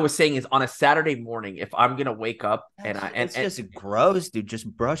all I was saying is on a Saturday morning, if I'm going to wake up it's just gross, dude. Just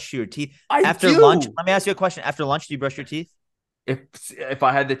brush your teeth. After lunch, let me ask you a question. After lunch, do you brush your teeth? If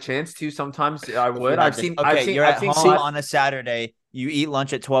I had the chance to, sometimes I would. You're at home on a Saturday. You eat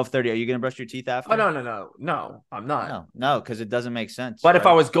lunch at 12:30. Are you gonna brush your teeth after? Oh, no, I'm not. No, because it doesn't make sense. But if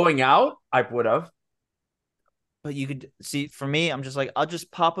I was going out, I would have. But you could see. For me, I'm just like, I'll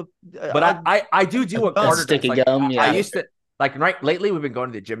just pop a. But I do what Carter sticky does. gum. Yeah. I used to lately we've been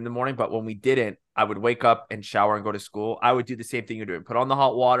going to the gym in the morning, but when we didn't, I would wake up and shower and go to school. I would do the same thing you're doing. Put on the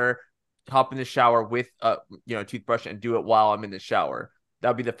hot water, hop in the shower with toothbrush and do it while I'm in the shower.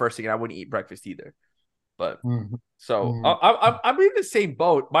 That'd be the first thing. And I wouldn't eat breakfast either. But I'm in the same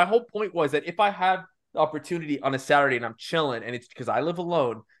boat. My whole point was that if I have opportunity on a Saturday and I'm chilling, and it's because I live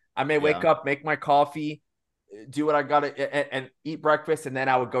alone, I may wake Yeah. up, make my coffee, do what I gotta, and eat breakfast, and then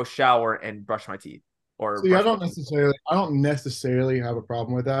I would go shower and brush my teeth or See, brush my teeth. I don't necessarily have a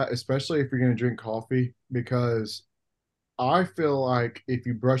problem with that, especially if you're going to drink coffee, because I feel like if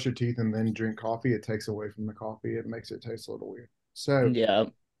you brush your teeth and then drink coffee, it takes away from the coffee. It makes it taste a little weird. So, Yeah.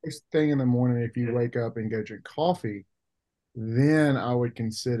 first thing in the morning, if you wake up and go drink coffee, then I would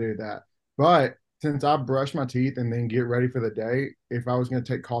consider that. But since I brush my teeth and then get ready for the day, if I was going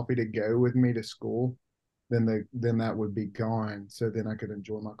to take coffee to go with me to school, then that would be gone. So then I could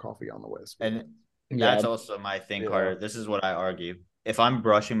enjoy my coffee on the way to school. And Yeah. that's also my thing, Yeah. Carter. This is what I argue. If I'm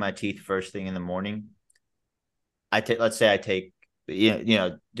brushing my teeth first thing in the morning, let's say I take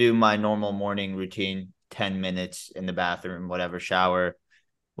do my normal morning routine, 10 minutes in the bathroom, whatever, shower,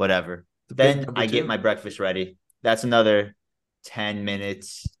 whatever. Then I get my breakfast ready. That's another 10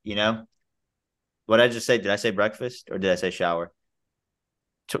 minutes, What did I just say? Did I say breakfast or did I say shower?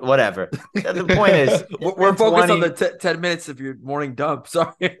 Whatever. The point is, we're focused on the 10 minutes of your morning dump.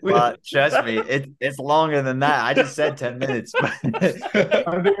 Sorry. Trust me, it's longer than that. I just said 10 minutes. But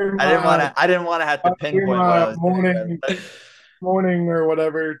I didn't want to have to pinpoint what I was morning or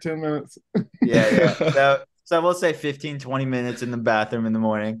whatever, 10 minutes. Yeah. So we'll say 15, 20 minutes in the bathroom in the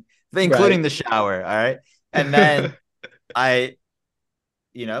morning, including the shower. All right. And then I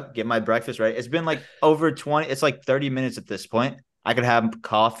get my breakfast right. It's been like over 20, it's like 30 minutes at this point. I could have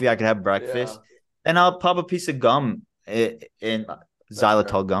coffee, I could have breakfast, and I'll pop a piece of gum in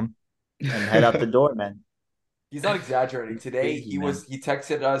xylitol gum and head out the door, man. He's not exaggerating. Today he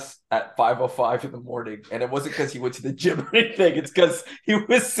texted us at 5:05 in the morning, and it wasn't because he went to the gym or anything. It's because he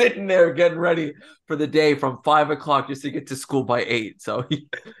was sitting there getting ready for the day from 5 o'clock just to get to school by 8. So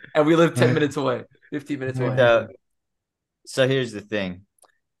and we live 10 minutes away, 15 minutes away. So here's the thing.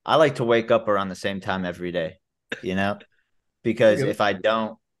 I like to wake up around the same time every day, because if I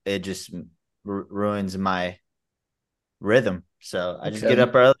don't, it just ruins my rhythm. So I just get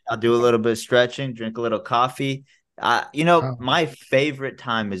up early. I'll do a little bit of stretching, drink a little coffee. My favorite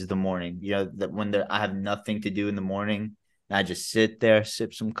time is the morning. That when I have nothing to do in the morning, and I just sit there,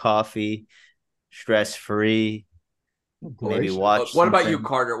 sip some coffee, stress free. Maybe watch. What about you,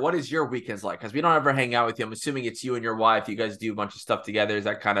 Carter? What is your weekends like? Because we don't ever hang out with you. I'm assuming it's you and your wife. You guys do a bunch of stuff together. Is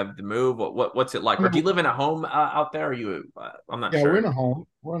that kind of the move? What's it like? Or do you live in a home out there? Or you? I'm not sure. Yeah, we're in a home.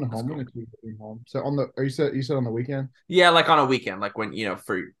 We're in a home. Cool. We're in a home. So you said on the weekend? Yeah, like on a weekend, like when you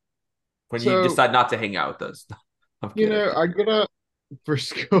decide not to hang out with us. I get up for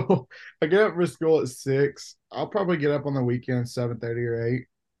school. I get up for school at 6. I'll probably get up on the weekend 7:30 or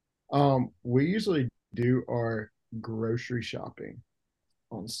 8. We usually do our grocery shopping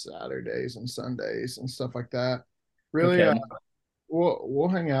on Saturdays and Sundays and stuff like that. Really, we'll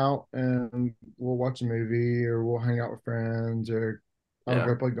hang out and we'll watch a movie, or we'll hang out with friends, or I'll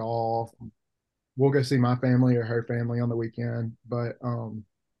go play golf. We'll go see my family or her family on the weekend. But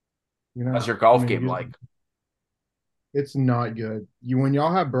how's your golf game like? It's not good. When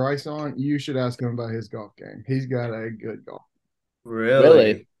y'all have Bryce on, you should ask him about his golf game. He's got a good golf.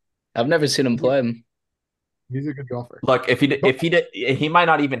 Really? I've never seen him play him. He's a good golfer. Look, he might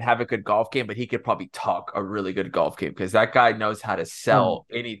not even have a good golf game, but he could probably talk a really good golf game because that guy knows how to sell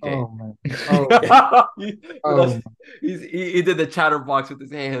anything. Oh, man. He did the chatterbox with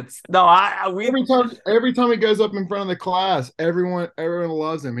his hands. No, every time he goes up in front of the class, everyone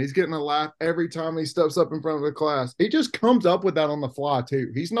loves him. He's getting a laugh every time he steps up in front of the class. He just comes up with that on the fly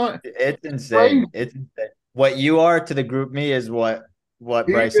too. He's not. It's insane. It's insane. What you are to the GroupMe is what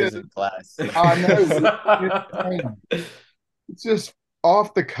Bryce is in class. I know. It's just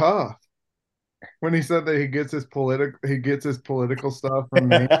off the cuff. When he said that he gets his political stuff from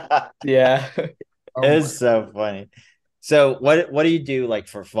me. Yeah. It's so funny. So what do you do like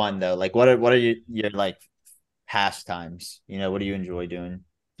for fun though? Like what are your like pastimes? What do you enjoy doing?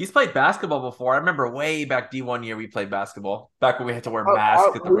 He's played basketball before. I remember way back D1 year we played basketball. Back when we had to wear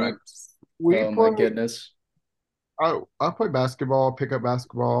masks at the rec. My goodness. I play basketball, pick up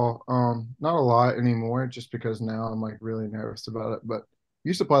basketball. Not a lot anymore, just because now I'm like really nervous about it. But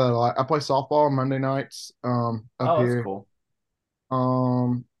used to play that a lot. I play softball on Monday nights. Up here. That's cool.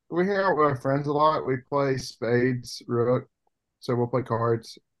 We hang out with our friends a lot. We play spades, rook, so we'll play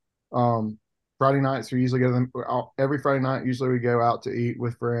cards. Friday nights we usually every Friday night. Usually we go out to eat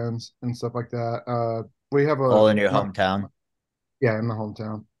with friends and stuff like that. We have all in your hometown. Yeah, in the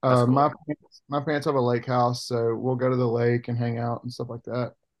hometown. Cool. My parents have a lake house, so we'll go to the lake and hang out and stuff like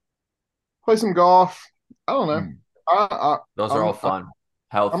that. Play some golf. I don't know. Those are all fun,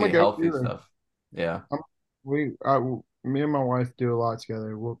 healthy stuff. Yeah. Me and my wife do a lot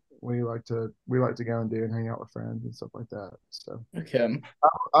together. we like to go and do and hang out with friends and stuff like that. So Okay.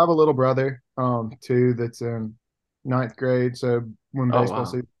 I have a little brother, too, that's in ninth grade. So when Oh baseball wow,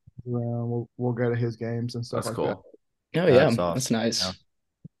 season comes around, we'll go to his games and stuff that's like that. cool. Oh yeah, That's awesome. that's nice. Yeah.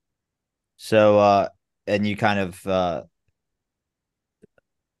 So, and you kind of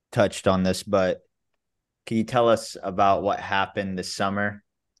touched on this, but can you tell us about what happened this summer?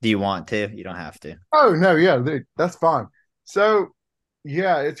 Do you want to? You don't have to. Oh no, yeah, dude, that's fine. So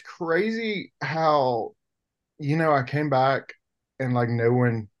yeah, it's crazy how I came back and like no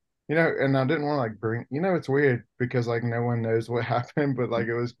one, and I didn't want to like bring, it's weird because like no one knows what happened, but like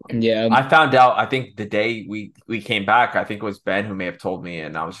it was, Yeah. I found out. I think the day we came back, I think it was Ben who may have told me,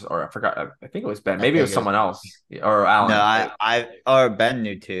 and I was, or I forgot. I think it was Ben. I Maybe it think was it was. someone else or No, Alan. or Ben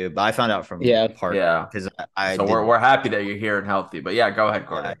knew too, but I found out from Yeah. Park Yeah. because I So did. we're happy that you're here and healthy. But yeah, go ahead, Yeah.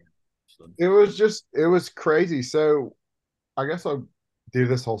 Carter. it was crazy. So I guess I'll do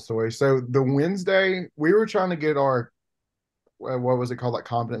this whole story. So the Wednesday we were trying to get our, what was it called, like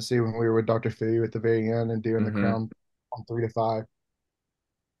competency when we were with Dr. Fu at the very end and doing the Mm-hmm. crown on 3 to 5.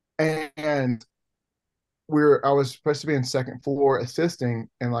 And I was supposed to be in second floor assisting,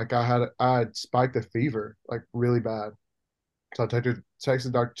 and like I had spiked a fever like really bad. So I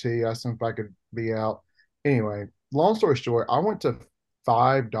texted Dr. T, asked him if I could be out. Anyway, long story short, I went to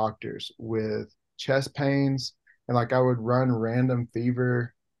 5 doctors with chest pains, and like I would run random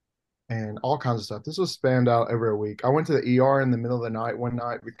fever and all kinds of stuff. This was spanned out over a week. I went to the ER in the middle of the night one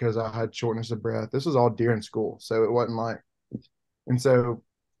night because I had shortness of breath. This was all during school, so it wasn't like. And so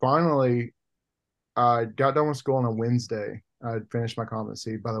finally, I got done with school on a Wednesday. I finished my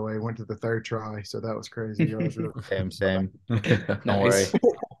competency. By the way, went to the third try, so that was crazy. I was really, Same. Don't Nice.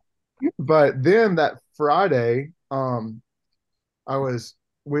 worry. but then that Friday, I was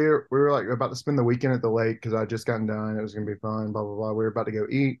we were like about to spend the weekend at the lake because I just gotten done. It was gonna be fun. Blah blah blah. We were about to go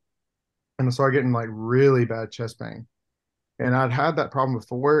eat, and I started getting like really bad chest pain. And I'd had that problem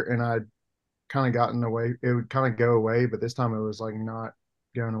before, and I'd kind of gotten away. It would kind of go away, but this time it was like not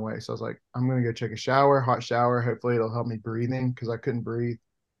going away. So I was like, I'm gonna go take a shower, hot shower. Hopefully it'll help me breathing because I couldn't breathe.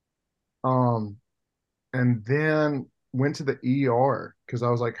 Um, and then went to the ER because I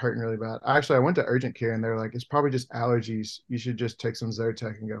was like hurting really bad. Actually, I went to urgent care and they're like, it's probably just allergies. You should just take some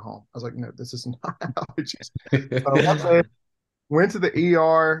Zyrtec and go home. I was like, no, this is not allergies. So I went to the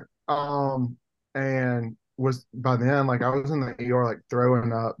ER, and was by then like I was in the ER like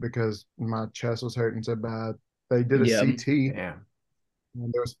throwing up because my chest was hurting so bad. They did a Yeah. CT Yeah.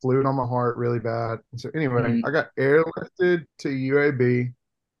 and there was fluid on my heart really bad. So anyway, Mhm. I got airlifted to UAB,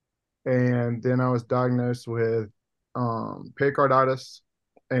 and then I was diagnosed with pericarditis.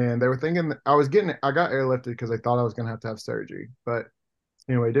 And they were thinking that I got airlifted because they thought I was gonna have to have surgery. But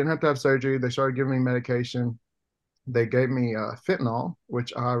anyway, didn't have to have surgery. They started giving me medication. They gave me fentanyl,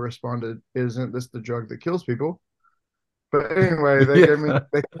 which I responded, "Isn't this the drug that kills people?" But anyway, they gave me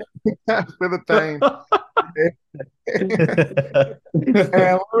for the pain. And let me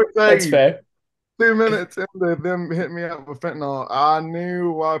tell That's you, fair. 2 minutes into them hitting me up with fentanyl, I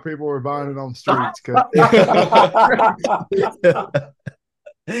knew why people were buying it on the streets because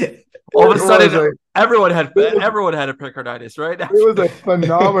All of a sudden, it everyone had was a pericarditis, right? it was a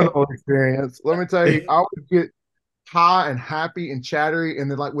phenomenal experience. Let me tell you, I would get high and happy and chattery, and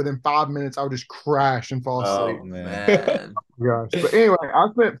then like within 5 minutes, I would just crash and fall asleep. Oh man. Man. Gosh. But anyway, I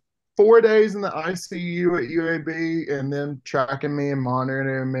spent 4 days in the ICU at UAB and then tracking me and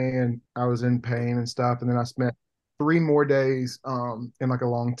monitoring me, and I was in pain and stuff. And then I spent 3 more days in like a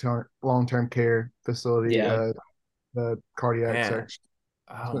long term care facility, Yeah. the cardiac Man. section.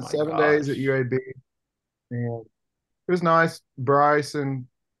 I Oh spent my 7 days at gosh. UAB, and it was nice. Bryce and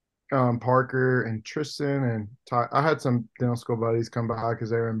Parker and Tristan and Ty. I had some dental school buddies come by because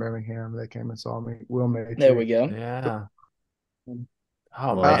they were in Birmingham. They came and saw me. Will May There too. we go. Yeah. Oh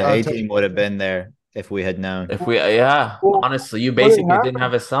Well, man. the I A tell team would have been there if we had known. If we, yeah, Well, honestly, you what had basically didn't happened?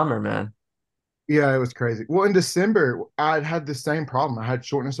 have a summer, man. Yeah, it was crazy. Well, in December, I'd had the same problem. I had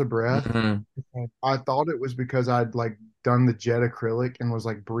shortness of breath. Mhm. And I thought it was because I'd like done the jet acrylic and was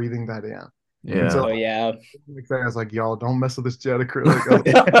like breathing that in. And so Yeah. Oh yeah. I was like, y'all don't mess with this jet acrylic. I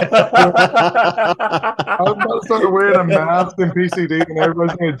was about to start wearing a mask in PCD, and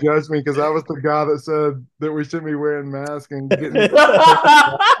everybody's gonna judge me because I was the guy that said that we shouldn't be wearing masks and getting.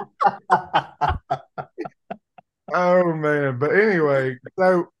 Oh man! But anyway,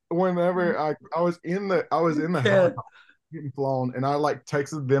 so whenever I was in the Can't. helicopter getting flown, and I like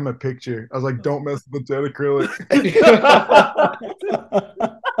texted them a picture. I was like, "Don't mess with the jet acrylic."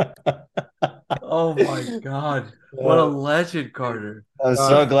 Oh my God. What a legend, Carter. I'm Uh,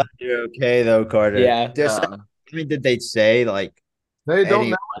 so glad you're okay though, Carter. Yeah. Just, Yeah. I mean, did they say like They don't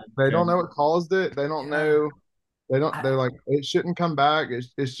know. anyone They don't can. know what caused it. They don't Yeah. know. They don't. I, They're like, it shouldn't come back.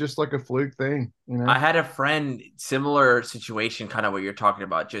 It's just like a fluke thing, you I know. had a friend, similar situation, kind of what you're talking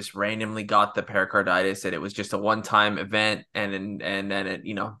about, just randomly got the pericarditis, and it was just a one-time event, and then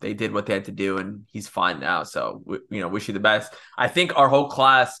it, they did what they had to do, and he's fine now. So wish you the best. I think our whole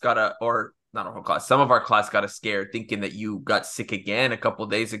class or not our whole class, some of our class got a scare thinking that you got sick again a couple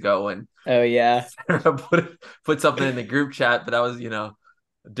of days ago, and Oh yeah. put something in the group chat, but that was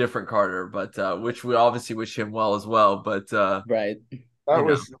a different Carter, but which we obviously wish him well as well, but Right. you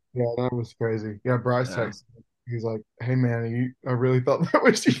know, That was crazy. Yeah, Bryce yeah. texted me. He's like, "Hey man, I really thought that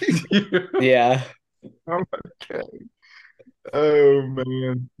was you." Yeah. I'm okay. Oh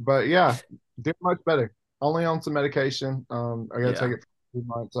man, but yeah, doing much better. Only on some medication. I gotta take Yeah, it for 2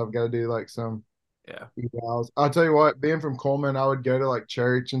 months. I've got to do like some yeah. evals. I'll tell you what, being from Coleman, I would go to like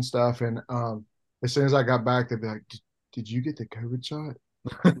church and stuff, and as soon as I got back, they'd be like, "Did you get the COVID shot?"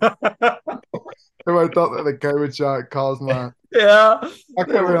 Everybody thought that the COVID shot caused my. Yeah. I kept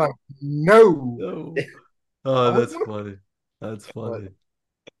being like, "No, No. I Oh, wouldn't that's want funny. That's to." funny.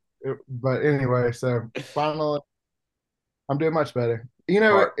 But anyway, so finally, I'm doing much better. You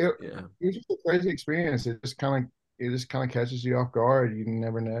know, Yeah. it was just a crazy experience. It just kind of catches you off guard. You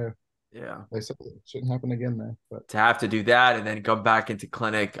never know. Yeah. They said it shouldn't happen again, though. But To have to do that and then come back into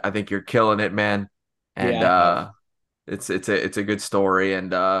clinic, I think you're killing it, man. And Yeah. it's a good story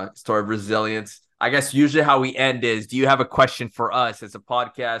and story of resilience. I guess usually how we end is, do you have a question for us as a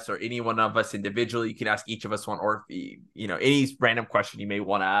podcast or any one of us individually? You can ask each of us one, or any random question you may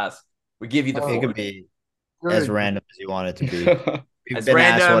want to ask. We give you the It floor. could be as good. random as you want it to be. We've As been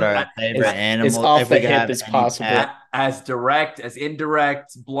asked what random, our favorite As animal, off if we the could hip have as any pet. possible. as direct, as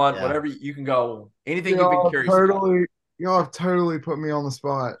indirect, blunt, Yeah. whatever you can go. Anything you've been Y'all curious about. totally, y'all have totally put me on the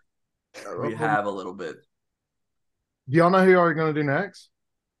spot. We have a little bit. Do y'all know who y'all are going to do next?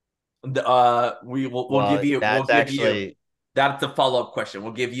 We'll Well, give you that's that's the follow-up question.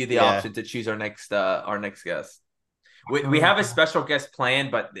 We'll give you the yeah. option to choose our next guest. We have a special guest planned,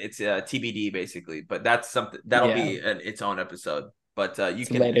 but it's TBD basically. But that's something that'll Yeah. be its own episode. But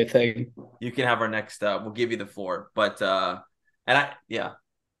It's a later thing. you can have our next. We'll give you the floor. But and I yeah.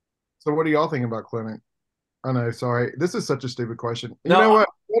 So what do y'all think about clinic? I know, sorry. This is such a stupid question. You No, know what?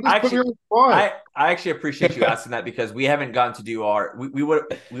 Y'all just put me actually, on the spot. I actually appreciate you asking that because we haven't gotten to do we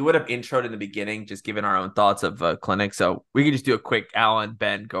would have introed in the beginning, just given our own thoughts of clinic. So we can just do a quick Alan,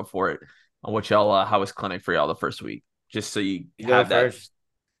 Ben, go for it on what y'all how was clinic for y'all the first week, just so you You go have that. first.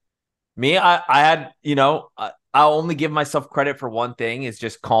 Me, I had I'll only give myself credit for one thing, is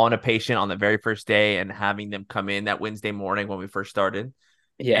just calling a patient on the very first day and having them come in that Wednesday morning when we first started.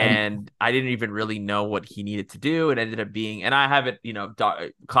 Yeah. And I didn't even really know what he needed to do. It ended up being, and I have it,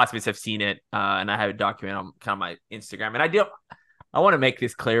 classmates have seen it, and I have it documented on kind of my Instagram. And I want to make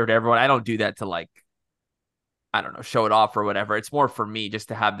this clear to everyone. I don't do that to, like, I don't know, show it off or whatever. It's more for me just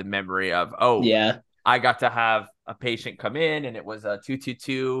to have the memory of, oh, Yeah. I got to have a patient come in, and it was a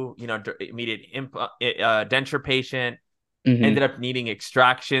 222, immediate denture patient. Mhm. Ended up needing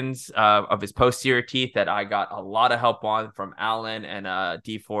extractions of his posterior teeth that I got a lot of help on from Alan and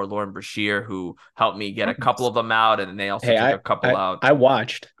D4 Lauren Brashear, who helped me get a couple of them out, and then they also Hey, took a couple out. I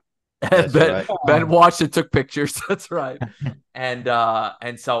watched. That's Ben, right. Ben watched and took pictures. That's right.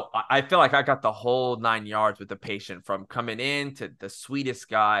 And so I feel like I got the whole 9 yards with the patient, from coming in to the sweetest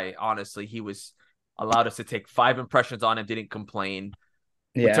guy. Honestly, he was allowed us to take 5 impressions on him, didn't complain.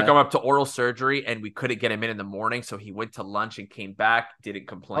 We took him Yeah. up to oral surgery, and we couldn't get him in the morning. So he went to lunch and came back, didn't Oh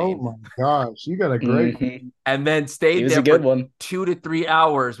complain. my gosh, you got a great. Mhm. And then He stayed was there a good for one. 2 to 3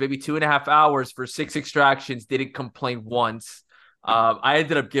 hours, maybe 2.5 hours for 6 extractions, didn't complain once. I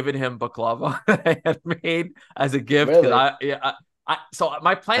ended up giving him baklava that I had made as a gift, because Really? so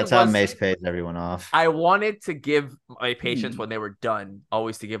my plan That's how was, Mace pays everyone off. I wanted to give my patients, when they were done,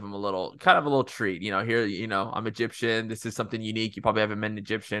 always to give them a little treat. Here, I'm Egyptian. This is something unique. You probably haven't met an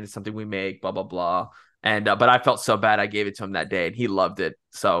Egyptian. It's something we make, blah, blah, blah. And, but I felt so bad. I gave it to him that day, and he loved it.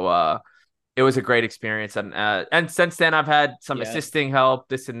 So, it was a great experience. And since then I've had some Yeah. assisting help,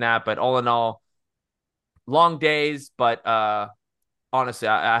 this and that, but all in all, long days. But, honestly,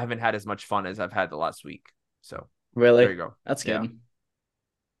 I haven't had as much fun as I've had the last week. So Really? there you go. That's Yeah. good.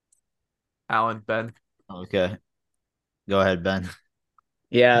 Alan, Ben. Okay. Go ahead, Ben.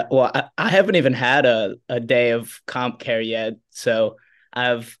 Yeah. Well, I haven't even had a day of comp care yet. So I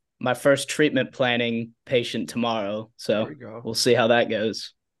have my first treatment planning patient tomorrow. There So you go. we'll see how that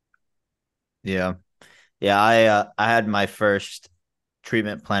goes. Yeah. Yeah, I had my first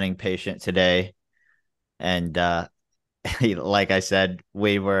treatment planning patient today, and like I said,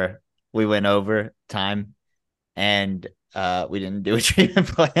 we went over time, and we didn't do a treatment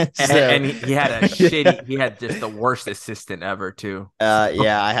plan. So. And he had a shitty. He had just the worst assistant ever too.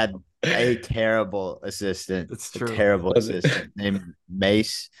 Yeah, I had a terrible assistant. That's true. A terrible assistant named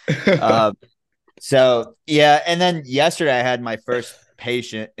Mace. So yeah, and then yesterday I had my first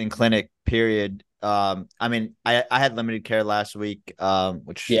patient in clinic. Period. I mean, I had limited care last week,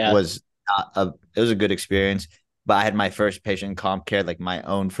 which was it was a good experience. But I had my first patient in comp care, like my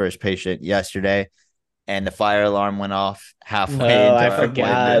own first patient yesterday, and the fire alarm went off halfway into I our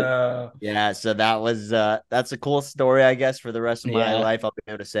forgot. appointment. Yeah, so that was that's a cool story, I guess, for the rest of my life. I'll be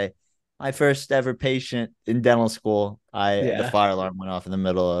able to say my first ever patient in dental school. The fire alarm went off in the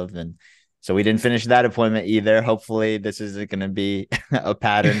middle of, and so we didn't finish that appointment either. Hopefully, this isn't going to be a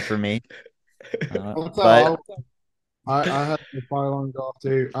pattern for me. But I had the fire alarm go off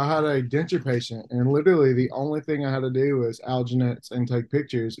too. I had a denture patient, and literally the only thing I had to do was alginate and take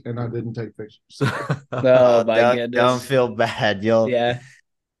pictures, and I didn't take pictures. Oh my goodness! Don't feel bad.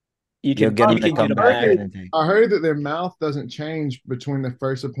 You can get them back. I heard that their mouth doesn't change between the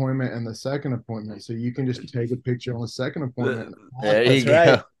first appointment and the second appointment, so you can just take a picture on the second appointment. There you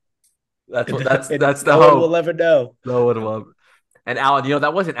go. Right. That's the no hope. one will ever know. No one will ever. And Alan,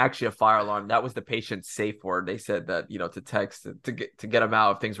 that wasn't actually a fire alarm. That was the patient's safe word. They said that, to text to get them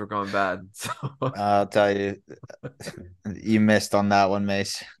out if things were going bad. So I'll tell you, you missed on that one,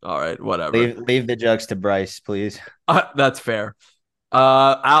 Mace. All right, whatever. Leave the jokes to Bryce, please. That's fair.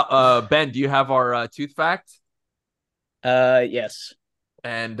 Ben, do you have our tooth fact? Yes.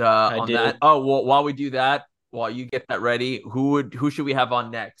 And on do. That, well, while we do that, while you get that ready, who should we have on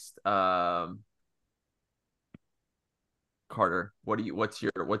next? Carter, what's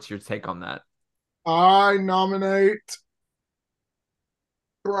your take on that? I nominate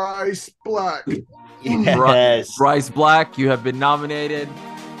Bryce Black. Yes. Bryce Black, you have been nominated,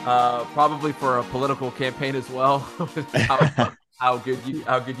 probably for a political campaign as well. how good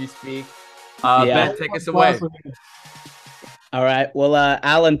you speak. Ben, take us away. All right. Well,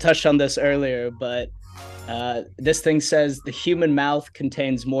 Alan touched on this earlier, but this thing says the human mouth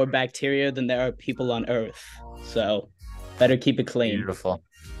contains more bacteria than there are people on Earth. So better keep it clean. Beautiful.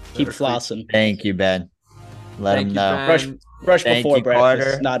 Keep flossing. Thank you, Ben. Let him know. Brush before breakfast,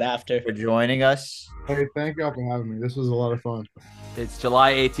 Carter, not after. For joining us. Hey, thank y'all for having me. This was a lot of fun. It's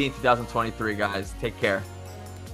July 18th, 2023, guys. Take care.